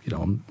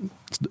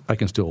 I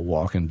can still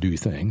walk and do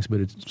things, but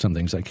it's some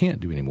things I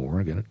can't do anymore.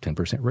 I get a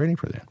 10% rating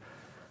for that.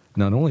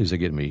 Not only does it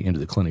get me into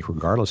the clinic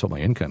regardless of what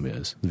my income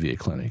is, the VA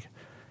clinic,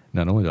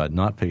 not only do I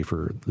not pay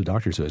for the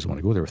doctor says I want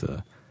to go there with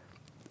a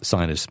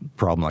sinus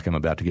problem like I'm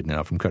about to get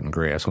now from cutting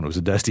grass when it was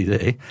a dusty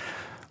day,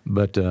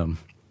 but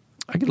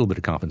I get a little bit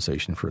of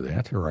compensation for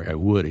that, or I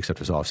would,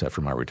 except it's offset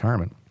from my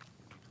retirement.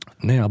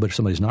 Now, but if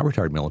somebody's not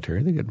retired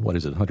military, they get,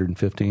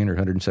 $115 or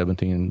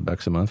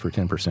 $117 a month for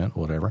 10%,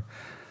 whatever.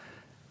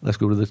 Let's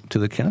go to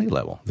the county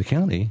level. The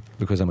county,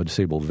 because I'm a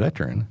disabled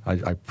veteran,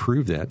 I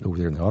proved that over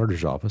there in the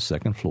auditor's office,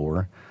 second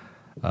floor.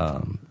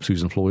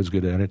 Susan Floyd's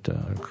good at it.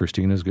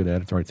 Christina's good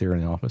at it right there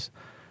in the office.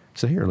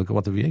 So here, look at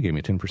what the VA gave me,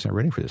 a 10%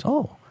 rating for this.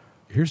 Oh,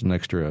 here's an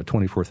extra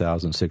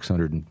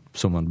 $24,600 and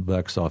some odd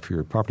bucks off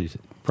your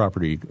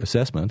property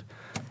assessment,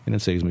 and it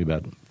saves me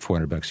about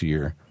 $400 a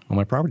year on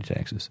my property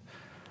taxes.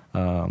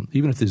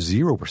 Even at the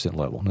 0%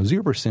 level. Now,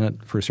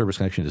 0% for a service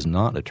connection is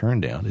not a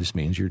turn down. It just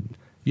means you're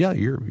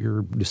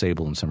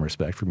disabled in some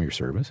respect from your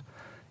service.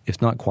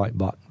 It's not quite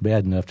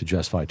bad enough to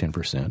justify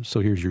 10%, so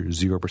here's your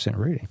 0%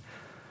 rating.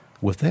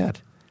 With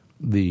that,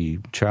 the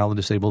Child of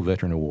Disabled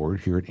Veteran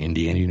Award here at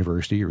Indiana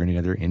University or any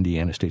other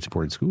Indiana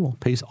state-supported school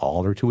pays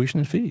all their tuition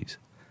and fees.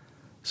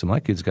 So my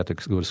kids got to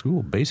go to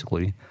school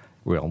basically,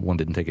 well, one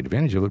didn't take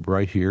advantage of it, but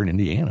right here in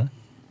Indiana,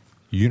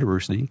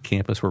 university,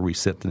 campus where we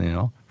sit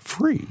now,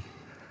 free.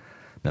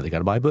 Now they got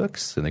to buy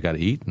books and they got to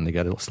eat and they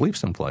got to sleep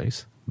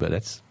someplace, but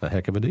that's a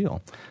heck of a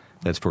deal.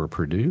 That's for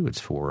Purdue. It's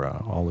for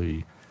all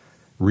the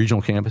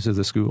regional campuses of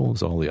the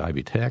schools, all the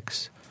Ivy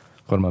Techs.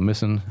 What am I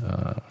missing?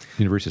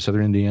 University of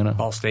Southern Indiana.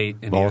 Ball State.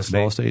 Ball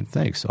State.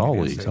 Thanks.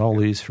 All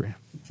these.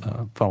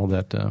 Follow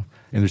that. And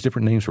there's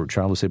different names for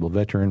Child Disabled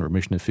Veteran,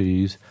 remission of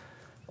fees,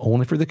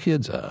 only for the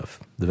kids of.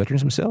 The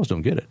veterans themselves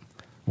don't get it.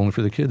 Only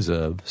for the kids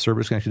of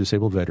service-connected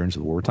disabled veterans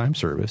of wartime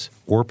service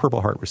or Purple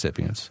Heart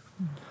recipients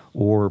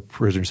or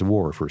prisoners of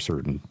war for a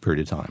certain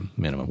period of time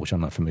minimum, which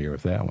I'm not familiar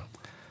with that one.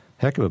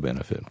 Heck of a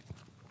benefit.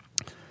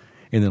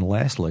 And then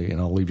lastly, and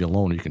I'll leave you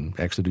alone, you can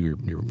actually do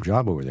your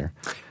job over there,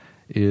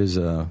 is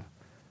a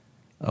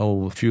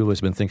few of us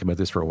have been thinking about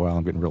this for a while.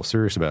 I'm getting real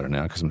serious about it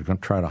now because I'm going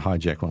to try to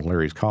hijack one of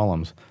Larry's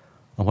columns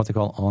on what they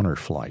call honor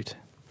flight.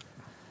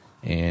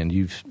 And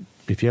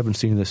if you haven't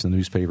seen this in the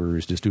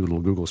newspapers, just do a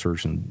little Google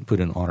search and put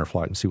in honor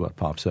flight and see what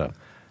pops up.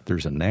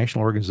 There's a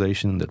national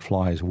organization that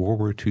flies World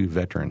War II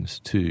veterans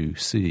to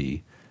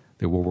see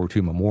the World War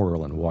II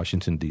Memorial in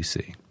Washington,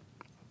 D.C.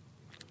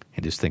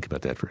 And just think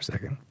about that for a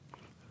second,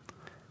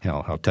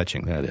 how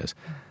touching that is.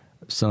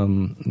 There's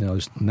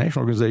a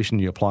national organization,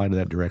 you apply to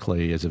that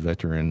directly as a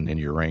veteran and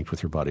you're ranked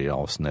with everybody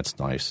else, and that's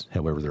nice.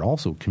 However, there are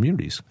also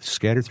communities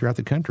scattered throughout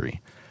the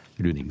country.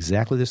 You're doing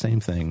exactly the same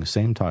thing,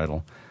 same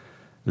title.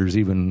 There's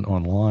even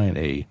online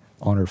a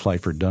honor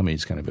flight for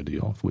dummies kind of a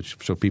deal,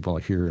 so people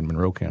here in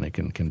Monroe County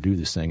can do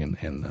this thing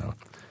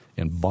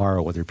and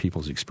borrow other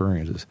people's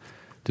experiences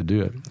to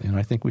do it. And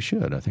I think we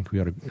should. I think we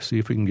ought to see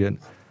if we can get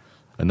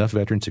enough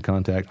veterans to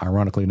contact,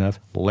 ironically enough,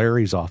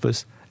 Larry's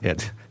office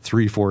at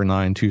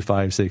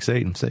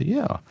 349-2568 and say,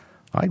 yeah,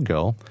 I'd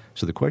go.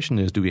 So the question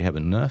is, do we have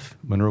enough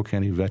Monroe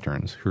County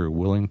veterans who are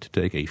willing to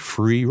take a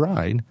free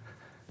ride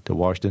to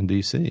Washington,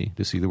 D.C.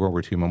 to see the World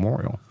War II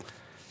Memorial?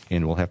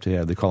 And we'll have to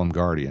have, they call them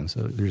guardians.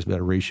 There's about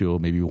a ratio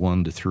of maybe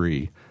 1 to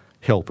 3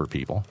 helper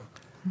people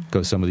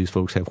because some of these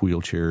folks have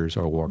wheelchairs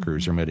or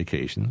walkers or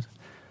medications,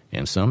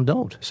 and some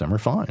don't. Some are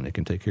fine. They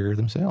can take care of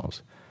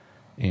themselves.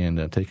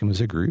 And take them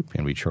as a group,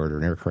 and we charter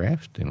an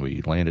aircraft, and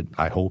we land at,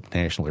 I hope,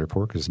 National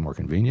Airport because it's more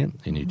convenient,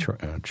 and you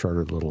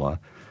charter a little,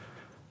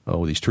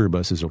 these tour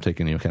buses will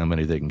take any kind of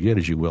money they can get,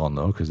 as you well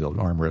know, because they'll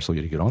arm wrestle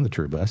you to get on the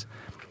tour bus.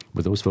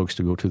 But those folks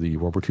to go to the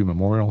World War II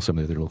Memorial, some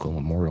of the other local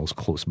memorials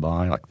close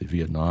by, like the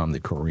Vietnam, the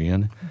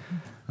Korean,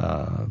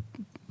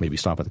 maybe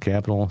stop at the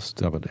Capitol,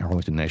 stop at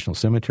Arlington National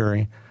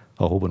Cemetery.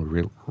 I'll hope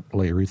and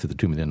lay a wreath at the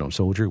Tomb of the Unknown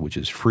Soldier, which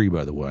is free,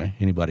 by the way.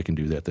 Anybody can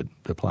do that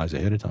applies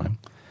ahead of time.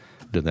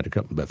 Done that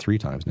about 3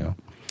 times now.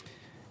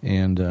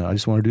 And I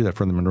just want to do that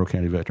for the Monroe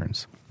County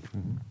veterans.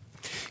 Mm-hmm.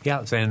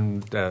 Yeah,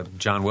 and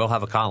John will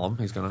have a column.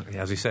 He's going to,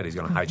 as he said, he's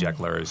going to hijack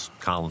Larry's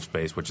column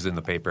space, which is in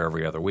the paper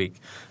every other week,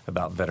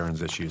 about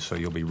veterans issues. So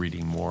you'll be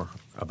reading more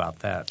about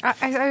that.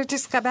 I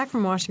just got back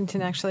from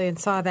Washington, actually, and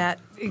saw that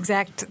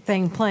exact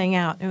thing playing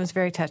out. It was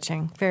very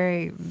touching,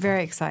 very,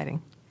 very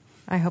exciting.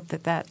 I hope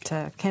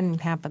that can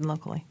happen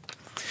locally.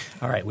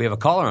 All right, we have a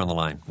caller on the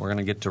line. We're going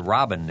to get to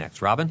Robin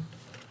next. Robin?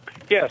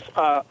 Yes.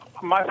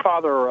 My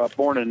father,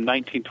 born in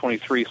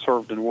 1923,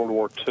 served in World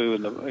War II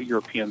in the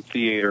European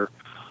theater,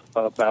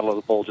 Battle of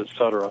the Bulge,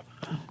 etc.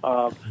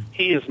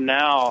 He is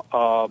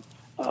now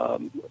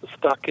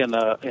stuck in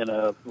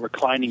a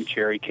reclining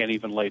chair. He can't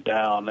even lay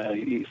down.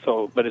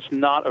 But it's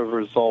not a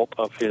result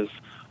of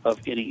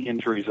any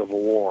injuries of a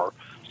war.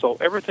 So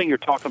everything you're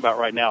talking about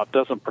right now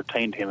doesn't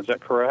pertain to him. Is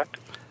that correct?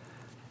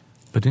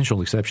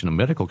 Potential exception of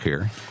medical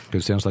care,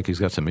 because it sounds like he's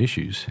got some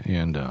issues,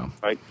 and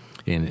right.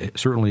 And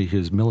certainly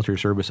his military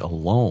service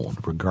alone,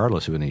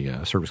 regardless of any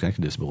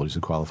service-connected disabilities,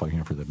 would qualify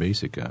him for the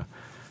basic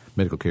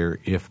medical care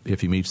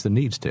if he meets the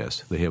needs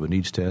test. They have a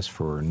needs test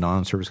for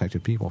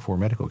non-service-connected people for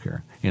medical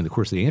care. And, of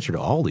course, the answer to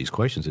all these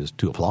questions is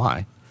to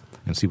apply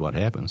and see what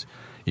happens.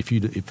 If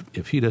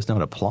he does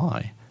not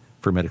apply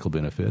for medical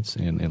benefits,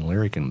 and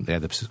Larry can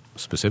add the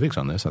specifics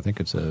on this, I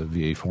think it's a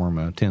VA Form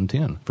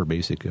 1010 for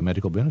basic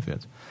medical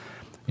benefits,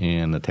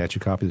 and attach a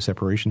copy of the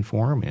separation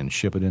form and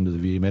ship it into the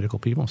VA medical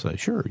people and say,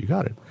 sure, you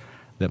got it.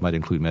 That might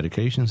include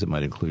medications. It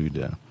might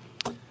include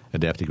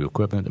adaptive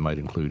equipment. It might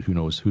include who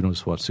knows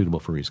what's suitable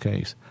for his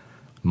case.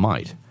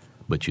 Might.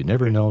 But you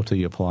never know until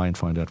you apply and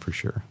find out for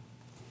sure.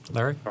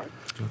 Larry? All right.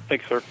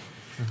 Thanks, sir.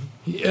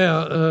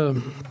 Yeah,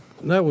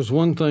 that was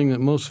one thing that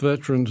most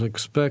veterans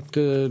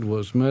expected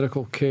was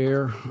medical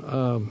care.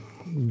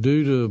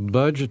 Due to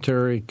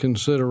budgetary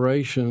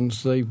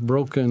considerations, they've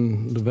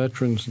broken the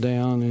veterans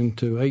down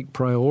into 8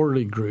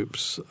 priority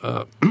groups.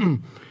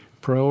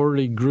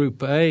 Priority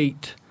Group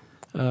 8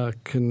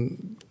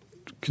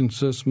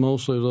 consists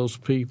mostly of those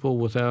people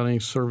without any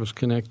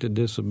service-connected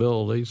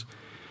disabilities.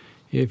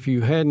 If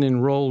you hadn't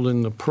enrolled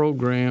in the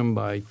program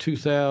by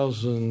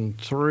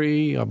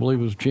 2003, I believe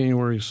it was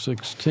January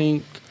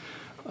 16th,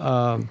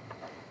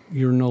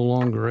 you're no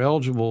longer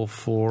eligible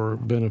for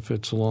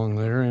benefits along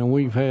there. And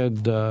we've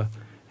had,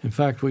 in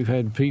fact, we've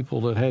had people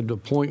that had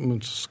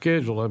appointments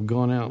scheduled. I've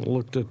gone out and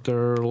looked at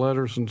their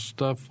letters and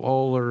stuff.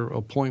 All their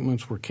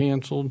appointments were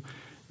canceled,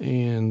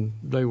 and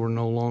they were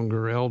no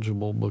longer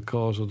eligible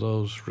because of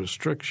those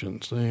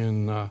restrictions.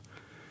 And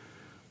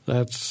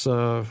that's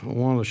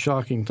one of the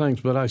shocking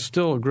things. But I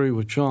still agree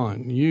with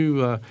John.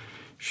 You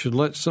should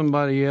let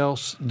somebody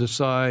else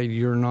decide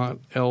you're not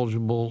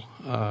eligible.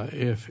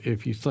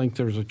 If you think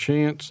there's a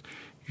chance,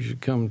 you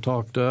should come and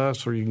talk to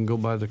us, or you can go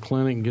by the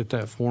clinic and get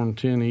that Form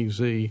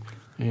 10EZ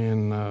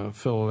and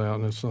fill it out,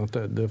 and it's not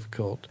that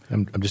difficult.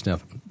 I'm just now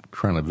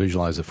trying to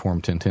visualize the Form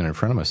 1010 in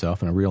front of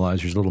myself, and I realize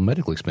there's a little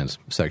medical expense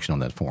section on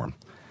that form.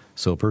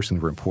 So a person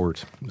can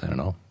report, I don't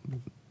know,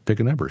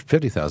 pick a number,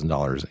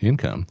 $50,000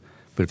 income,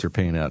 But if they're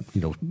paying out,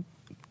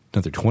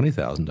 another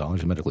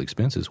 $20,000 in medical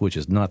expenses, which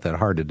is not that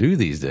hard to do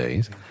these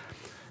days,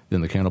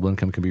 then the countable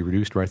income can be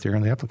reduced right there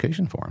in the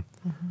application form.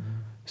 Mm-hmm.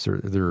 So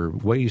there are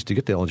ways to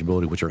get the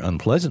eligibility, which are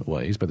unpleasant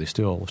ways, but they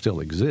still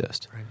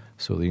exist. Right.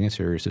 So the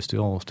answer is to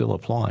still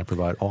apply and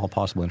provide all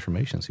possible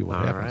information, see what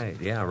happens. All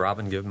right. Yeah,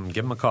 Robin, give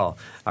them a call.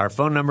 Our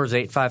phone number is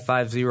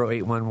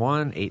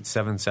 855-0811,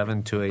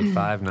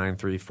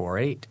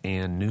 877-285-9348,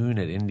 and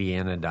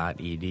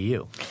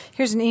noon@indiana.edu.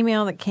 Here's an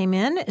email that came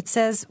in. It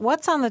says,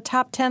 what's on the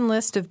top 10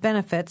 list of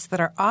benefits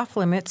that are off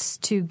limits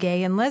to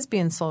gay and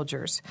lesbian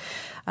soldiers?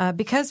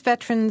 Because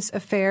Veterans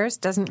Affairs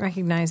doesn't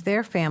recognize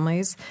their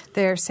families,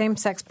 their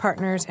same-sex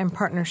partners and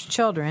partners'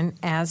 children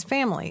as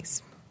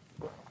families.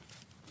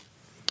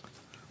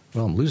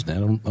 Well, I'm losing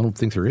that. I don't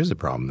think there is a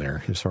problem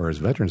there as far as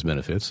veterans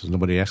benefits.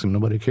 Nobody asks them,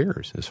 nobody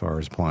cares as far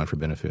as applying for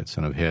benefits.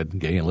 And I've had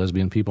gay and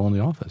lesbian people in the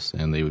office,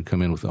 and they would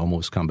come in with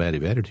almost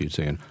combative attitude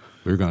saying,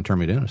 we're going to turn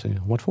me down. I say,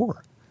 what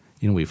for?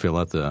 We fill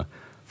out the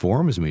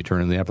forms and we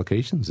turn in the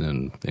applications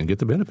and get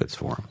the benefits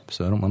for them.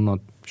 So I'm not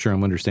sure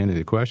I'm understanding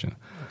the question.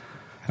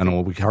 I know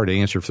we hard to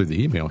answer through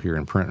the email here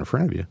in print in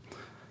front of you,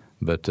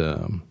 but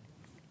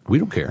we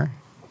don't care.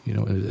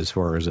 As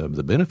far as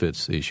the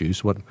benefits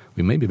issues, what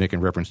we may be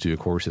making reference to, of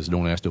course, is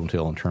don't ask, don't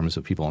tell in terms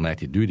of people on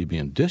active duty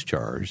being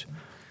discharged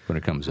when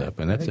it comes up,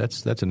 and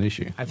that's an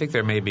issue. I think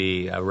there may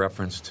be a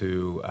reference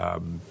to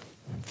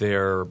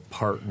their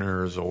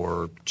partners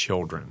or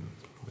children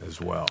as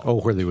well. Oh,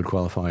 where they would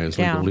qualify as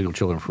legal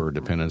children for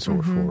dependents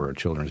or for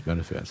children's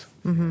benefits.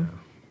 Mm-hmm.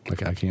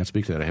 I can't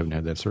speak to that. I haven't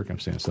had that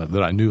circumstance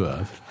that I knew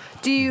of.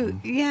 Do you?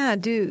 Yeah.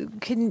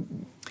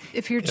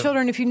 If your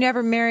children, if you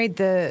never married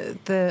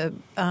the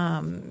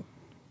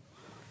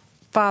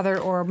father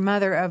or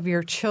mother of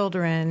your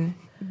children,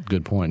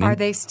 good point. Are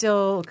they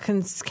still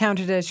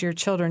counted as your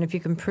children if you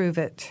can prove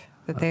it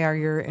that they are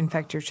your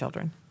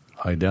children?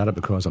 I doubt it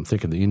because I'm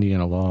thinking the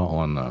Indiana law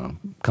on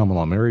common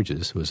law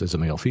marriages was as a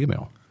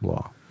male-female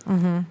law.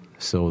 Mm-hmm.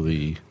 So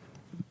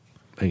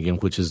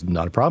which is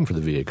not a problem for the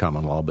VA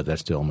common law, but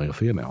that's still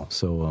male-female.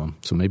 So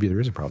maybe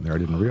there is a problem there. I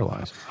didn't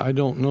realize. I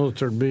don't know that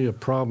there'd be a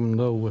problem,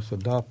 though, with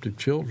adopted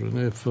children.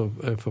 If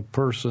a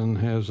person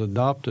has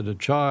adopted a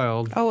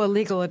child. Oh, a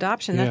legal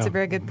adoption. That's a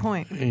very good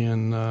point.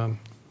 And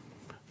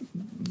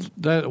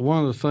that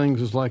one of the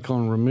things is like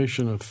on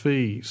remission of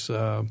fees.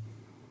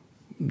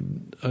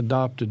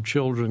 Adopted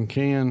children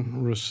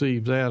can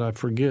receive that. I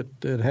forget,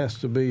 it has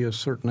to be a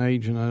certain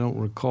age, and I don't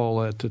recall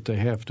that they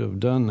have to have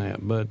done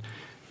that. But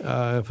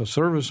if a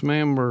service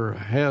member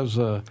has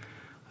an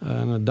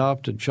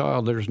adopted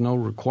child, there's no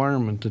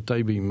requirement that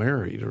they be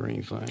married or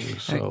anything.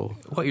 So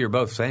what you're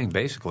both saying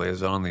basically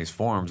is on these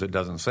forms it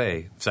doesn't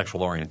say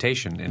sexual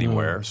orientation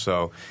anywhere. Mm.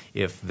 So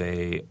if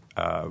they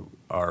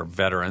are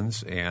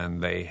veterans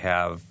and they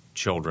have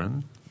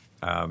children,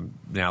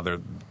 now their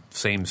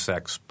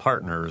same-sex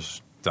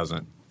partners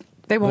doesn't.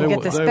 They won't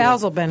get the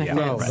spousal benefits.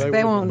 No,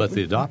 they won't. But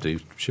the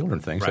adoptive children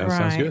thing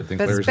sounds good. I think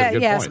but Larry's got a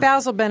good point.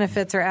 Spousal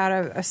benefits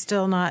are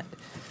still not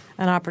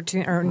an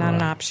opportunity or not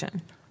an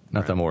option.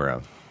 Not that I'm aware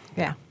of.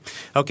 Yeah.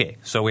 Okay,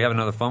 so we have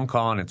another phone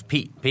call, and it's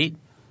Pete. Pete?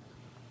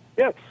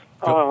 Yes.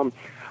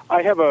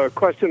 I have a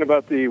question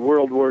about the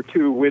World War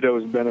II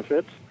widows'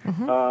 benefits.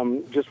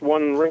 Mm-hmm. Just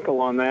one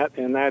wrinkle on that,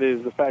 and that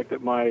is the fact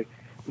that my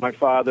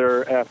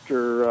father,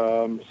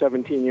 after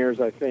 17 years,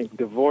 I think,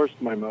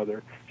 divorced my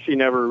mother. She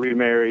never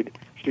remarried.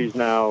 She's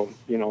now,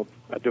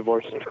 a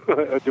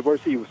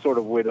divorcee sort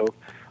of widow.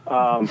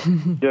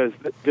 Does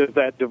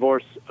that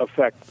divorce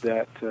affect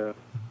that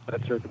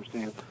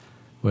circumstance?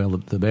 Well,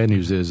 the bad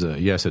news is,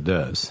 yes, it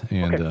does.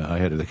 And okay. I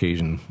had an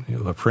occasion,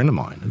 a friend of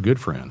mine, a good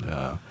friend,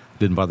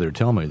 didn't bother to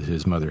tell me that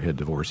his mother had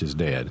divorced his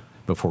dad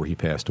before he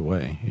passed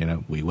away.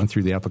 We went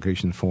through the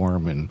application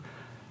form and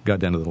got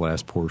down to the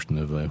last portion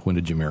of when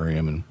did you marry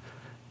him, and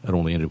it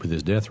only ended with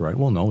his death, right?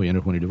 Well, no, he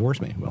ended when he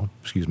divorced me. Well,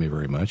 excuse me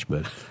very much,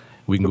 but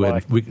we can go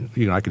ahead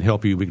and, I can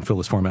help you. We can fill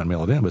this form out and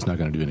mail it in, but it's not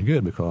going to do any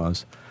good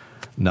because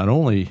not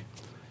only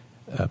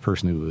a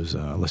person who was,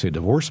 let's say,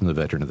 divorced from the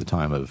veteran at the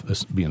time of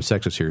being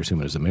sexist here,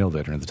 assuming as a male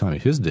veteran at the time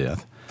of his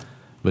death,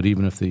 but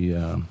even if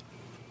the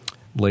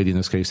lady in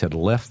this case had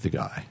left the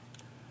guy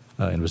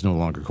and was no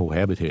longer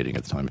cohabitating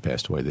at the time he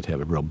passed away, they'd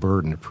have a real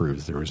burden to prove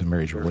that there was a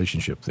marriage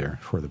relationship there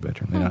for the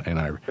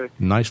veteran.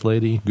 Nice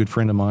lady, good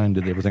friend of mine,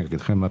 did everything I could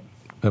come up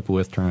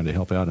with trying to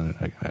help out,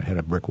 and I had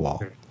a brick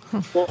wall.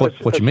 Well, a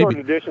short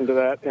addition to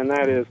that, and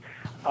that is,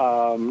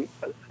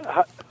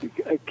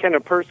 can a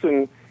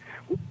person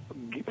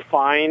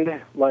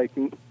find, like,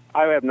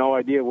 I have no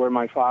idea where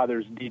my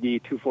father's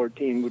DD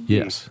 214 would be.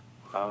 Yes.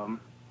 I'm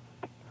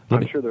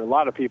sure there are a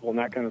lot of people in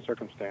that kind of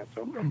circumstance.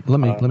 So, let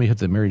me hit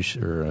the marriage,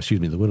 or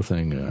the widow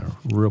thing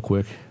real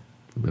quick.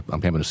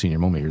 I'm having a senior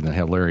moment here. Then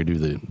have Larry do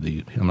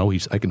the.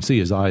 I can see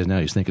his eyes now.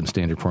 He's thinking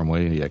standard form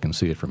way. I can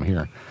see it from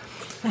here.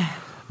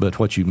 But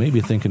what you may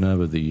be thinking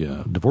of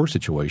the divorce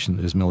situation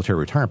is military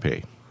retirement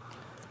pay,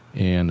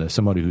 and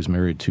somebody who's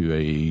married to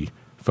a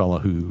fellow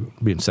who,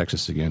 being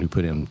sexist again, who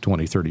put in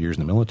 20, 30 years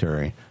in the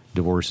military,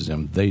 divorces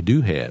him. They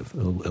do have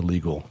a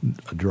legal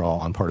draw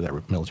on part of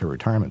that military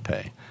retirement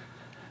pay.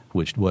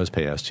 which was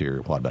passed here,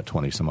 about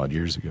 20-some-odd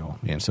years ago,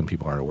 and some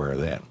people aren't aware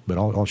of that. But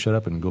I'll shut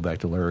up and go back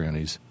to Larry, and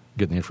he's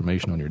getting the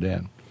information on your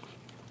dad.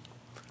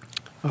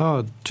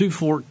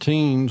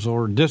 214s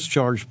or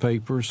discharge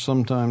papers,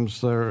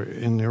 sometimes they're,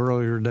 in the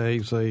earlier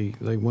days, they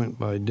went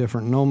by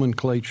different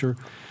nomenclature,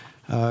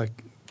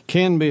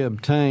 can be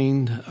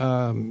obtained.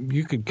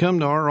 You could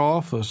come to our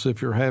office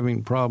if you're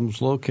having problems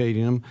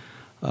locating them.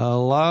 A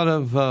lot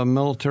of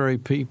military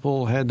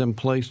people had them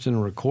placed in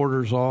a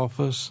recorder's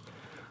office.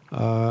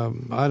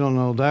 I don't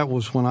know, that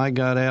was when I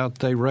got out.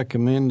 They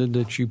recommended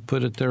that you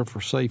put it there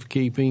for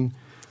safekeeping.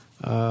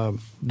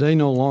 They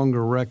no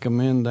longer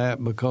recommend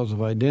that because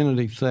of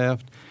identity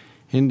theft.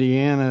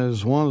 Indiana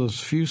is one of those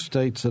few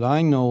states that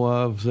I know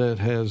of that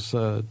has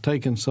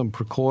taken some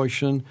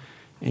precaution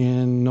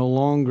and no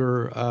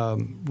longer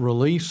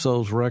release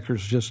those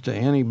records just to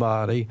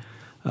anybody.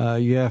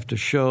 You have to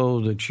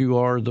show that you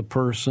are the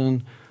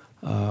person.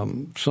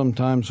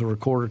 Sometimes the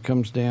recorder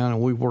comes down,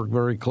 and we work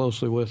very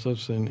closely with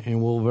us,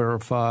 and we'll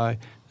verify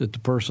that the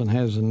person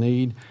has a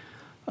need.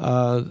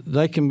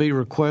 They can be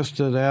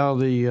requested out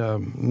of the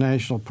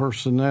National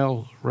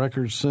Personnel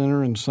Records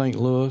Center in St.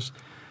 Louis.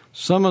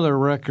 Some of their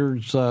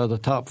records, the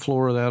top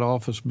floor of that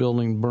office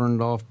building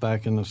burned off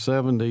back in the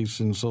 70s,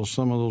 and so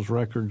some of those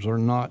records are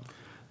not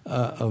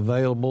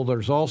available.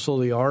 There's also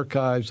the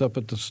archives up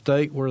at the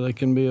state where they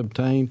can be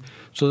obtained.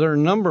 So there are a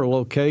number of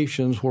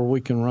locations where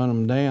we can run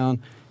them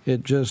down.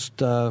 It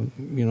just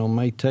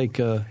may take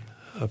a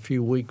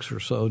few weeks or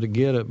so to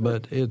get it,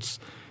 but it's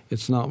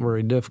not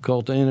very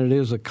difficult, and it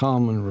is a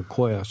common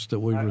request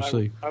that we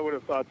receive. I would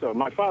have thought so.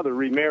 My father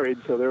remarried,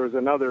 so there's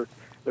another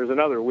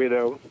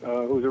widow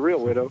who's a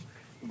real widow.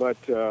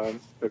 But the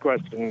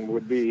question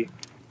would be,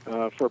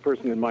 for a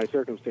person in my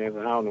circumstance,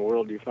 how in the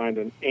world do you find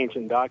an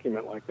ancient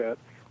document like that?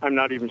 I'm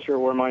not even sure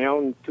where my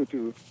own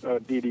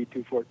DD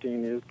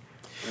 214 is,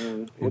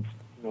 and it's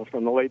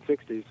from the late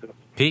 60s. So.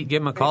 Pete,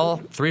 give him a call,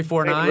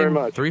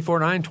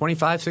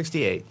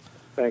 349-2568.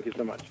 Thank you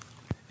so much.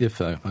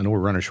 I know we're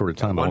running short of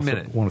time, but I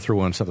want to throw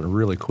on something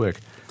really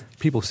quick.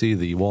 People see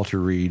the Walter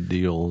Reed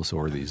deals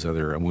or these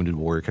other wounded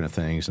warrior kind of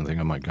things and think,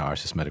 oh, my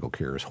gosh, this medical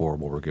care is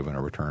horrible. We're giving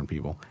our return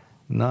people.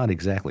 Not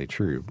exactly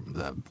true.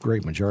 The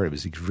great majority of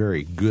it is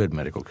very good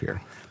medical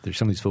care. There's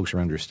some of these folks are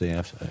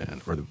understaffed,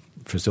 or the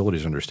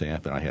facilities are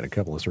understaffed, and I had a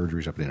couple of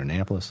surgeries up in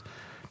Indianapolis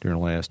during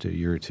the last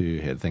year or two,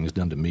 had things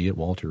done to me at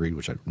Walter Reed,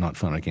 which are not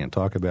fun, I can't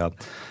talk about,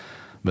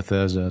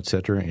 Bethesda, et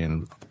cetera,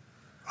 and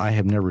I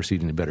have never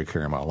received any better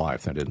care in my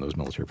life than I did in those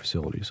military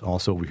facilities.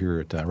 Also over here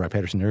at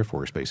Wright-Patterson Air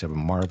Force Base, I have a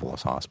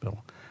marvelous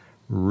hospital,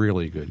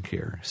 really good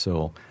care.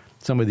 So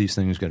some of these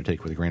things you've got to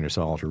take with a grain of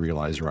salt to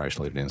realize they're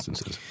isolated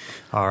instances.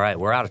 All right,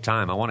 we're out of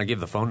time. I want to give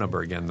the phone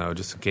number again, though,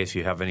 just in case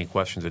you have any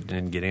questions that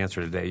didn't get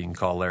answered today. You can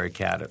call Larry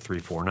Catt at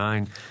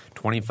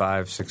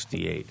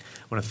 349-2568. I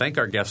want to thank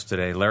our guests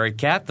today, Larry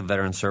Catt, the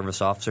Veteran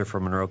Service Officer for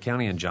Monroe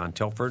County, and John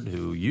Tilford,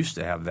 who used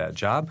to have that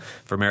job.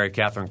 For Mary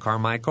Catherine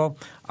Carmichael,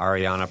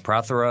 Ariana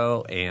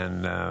Prothero,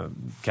 and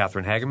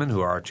Catherine Hageman,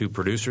 who are our two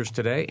producers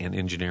today, and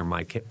engineer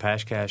Mike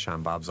Pashkash,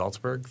 I'm Bob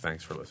Zaltsberg.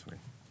 Thanks for listening.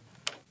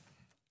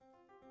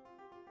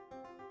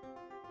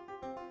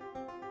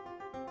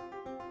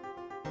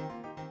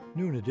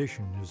 Noon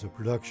Edition is a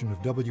production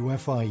of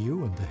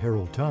WFIU and the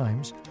Herald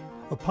Times.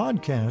 A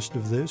podcast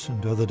of this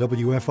and other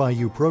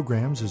WFIU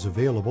programs is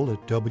available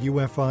at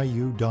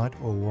WFIU.org.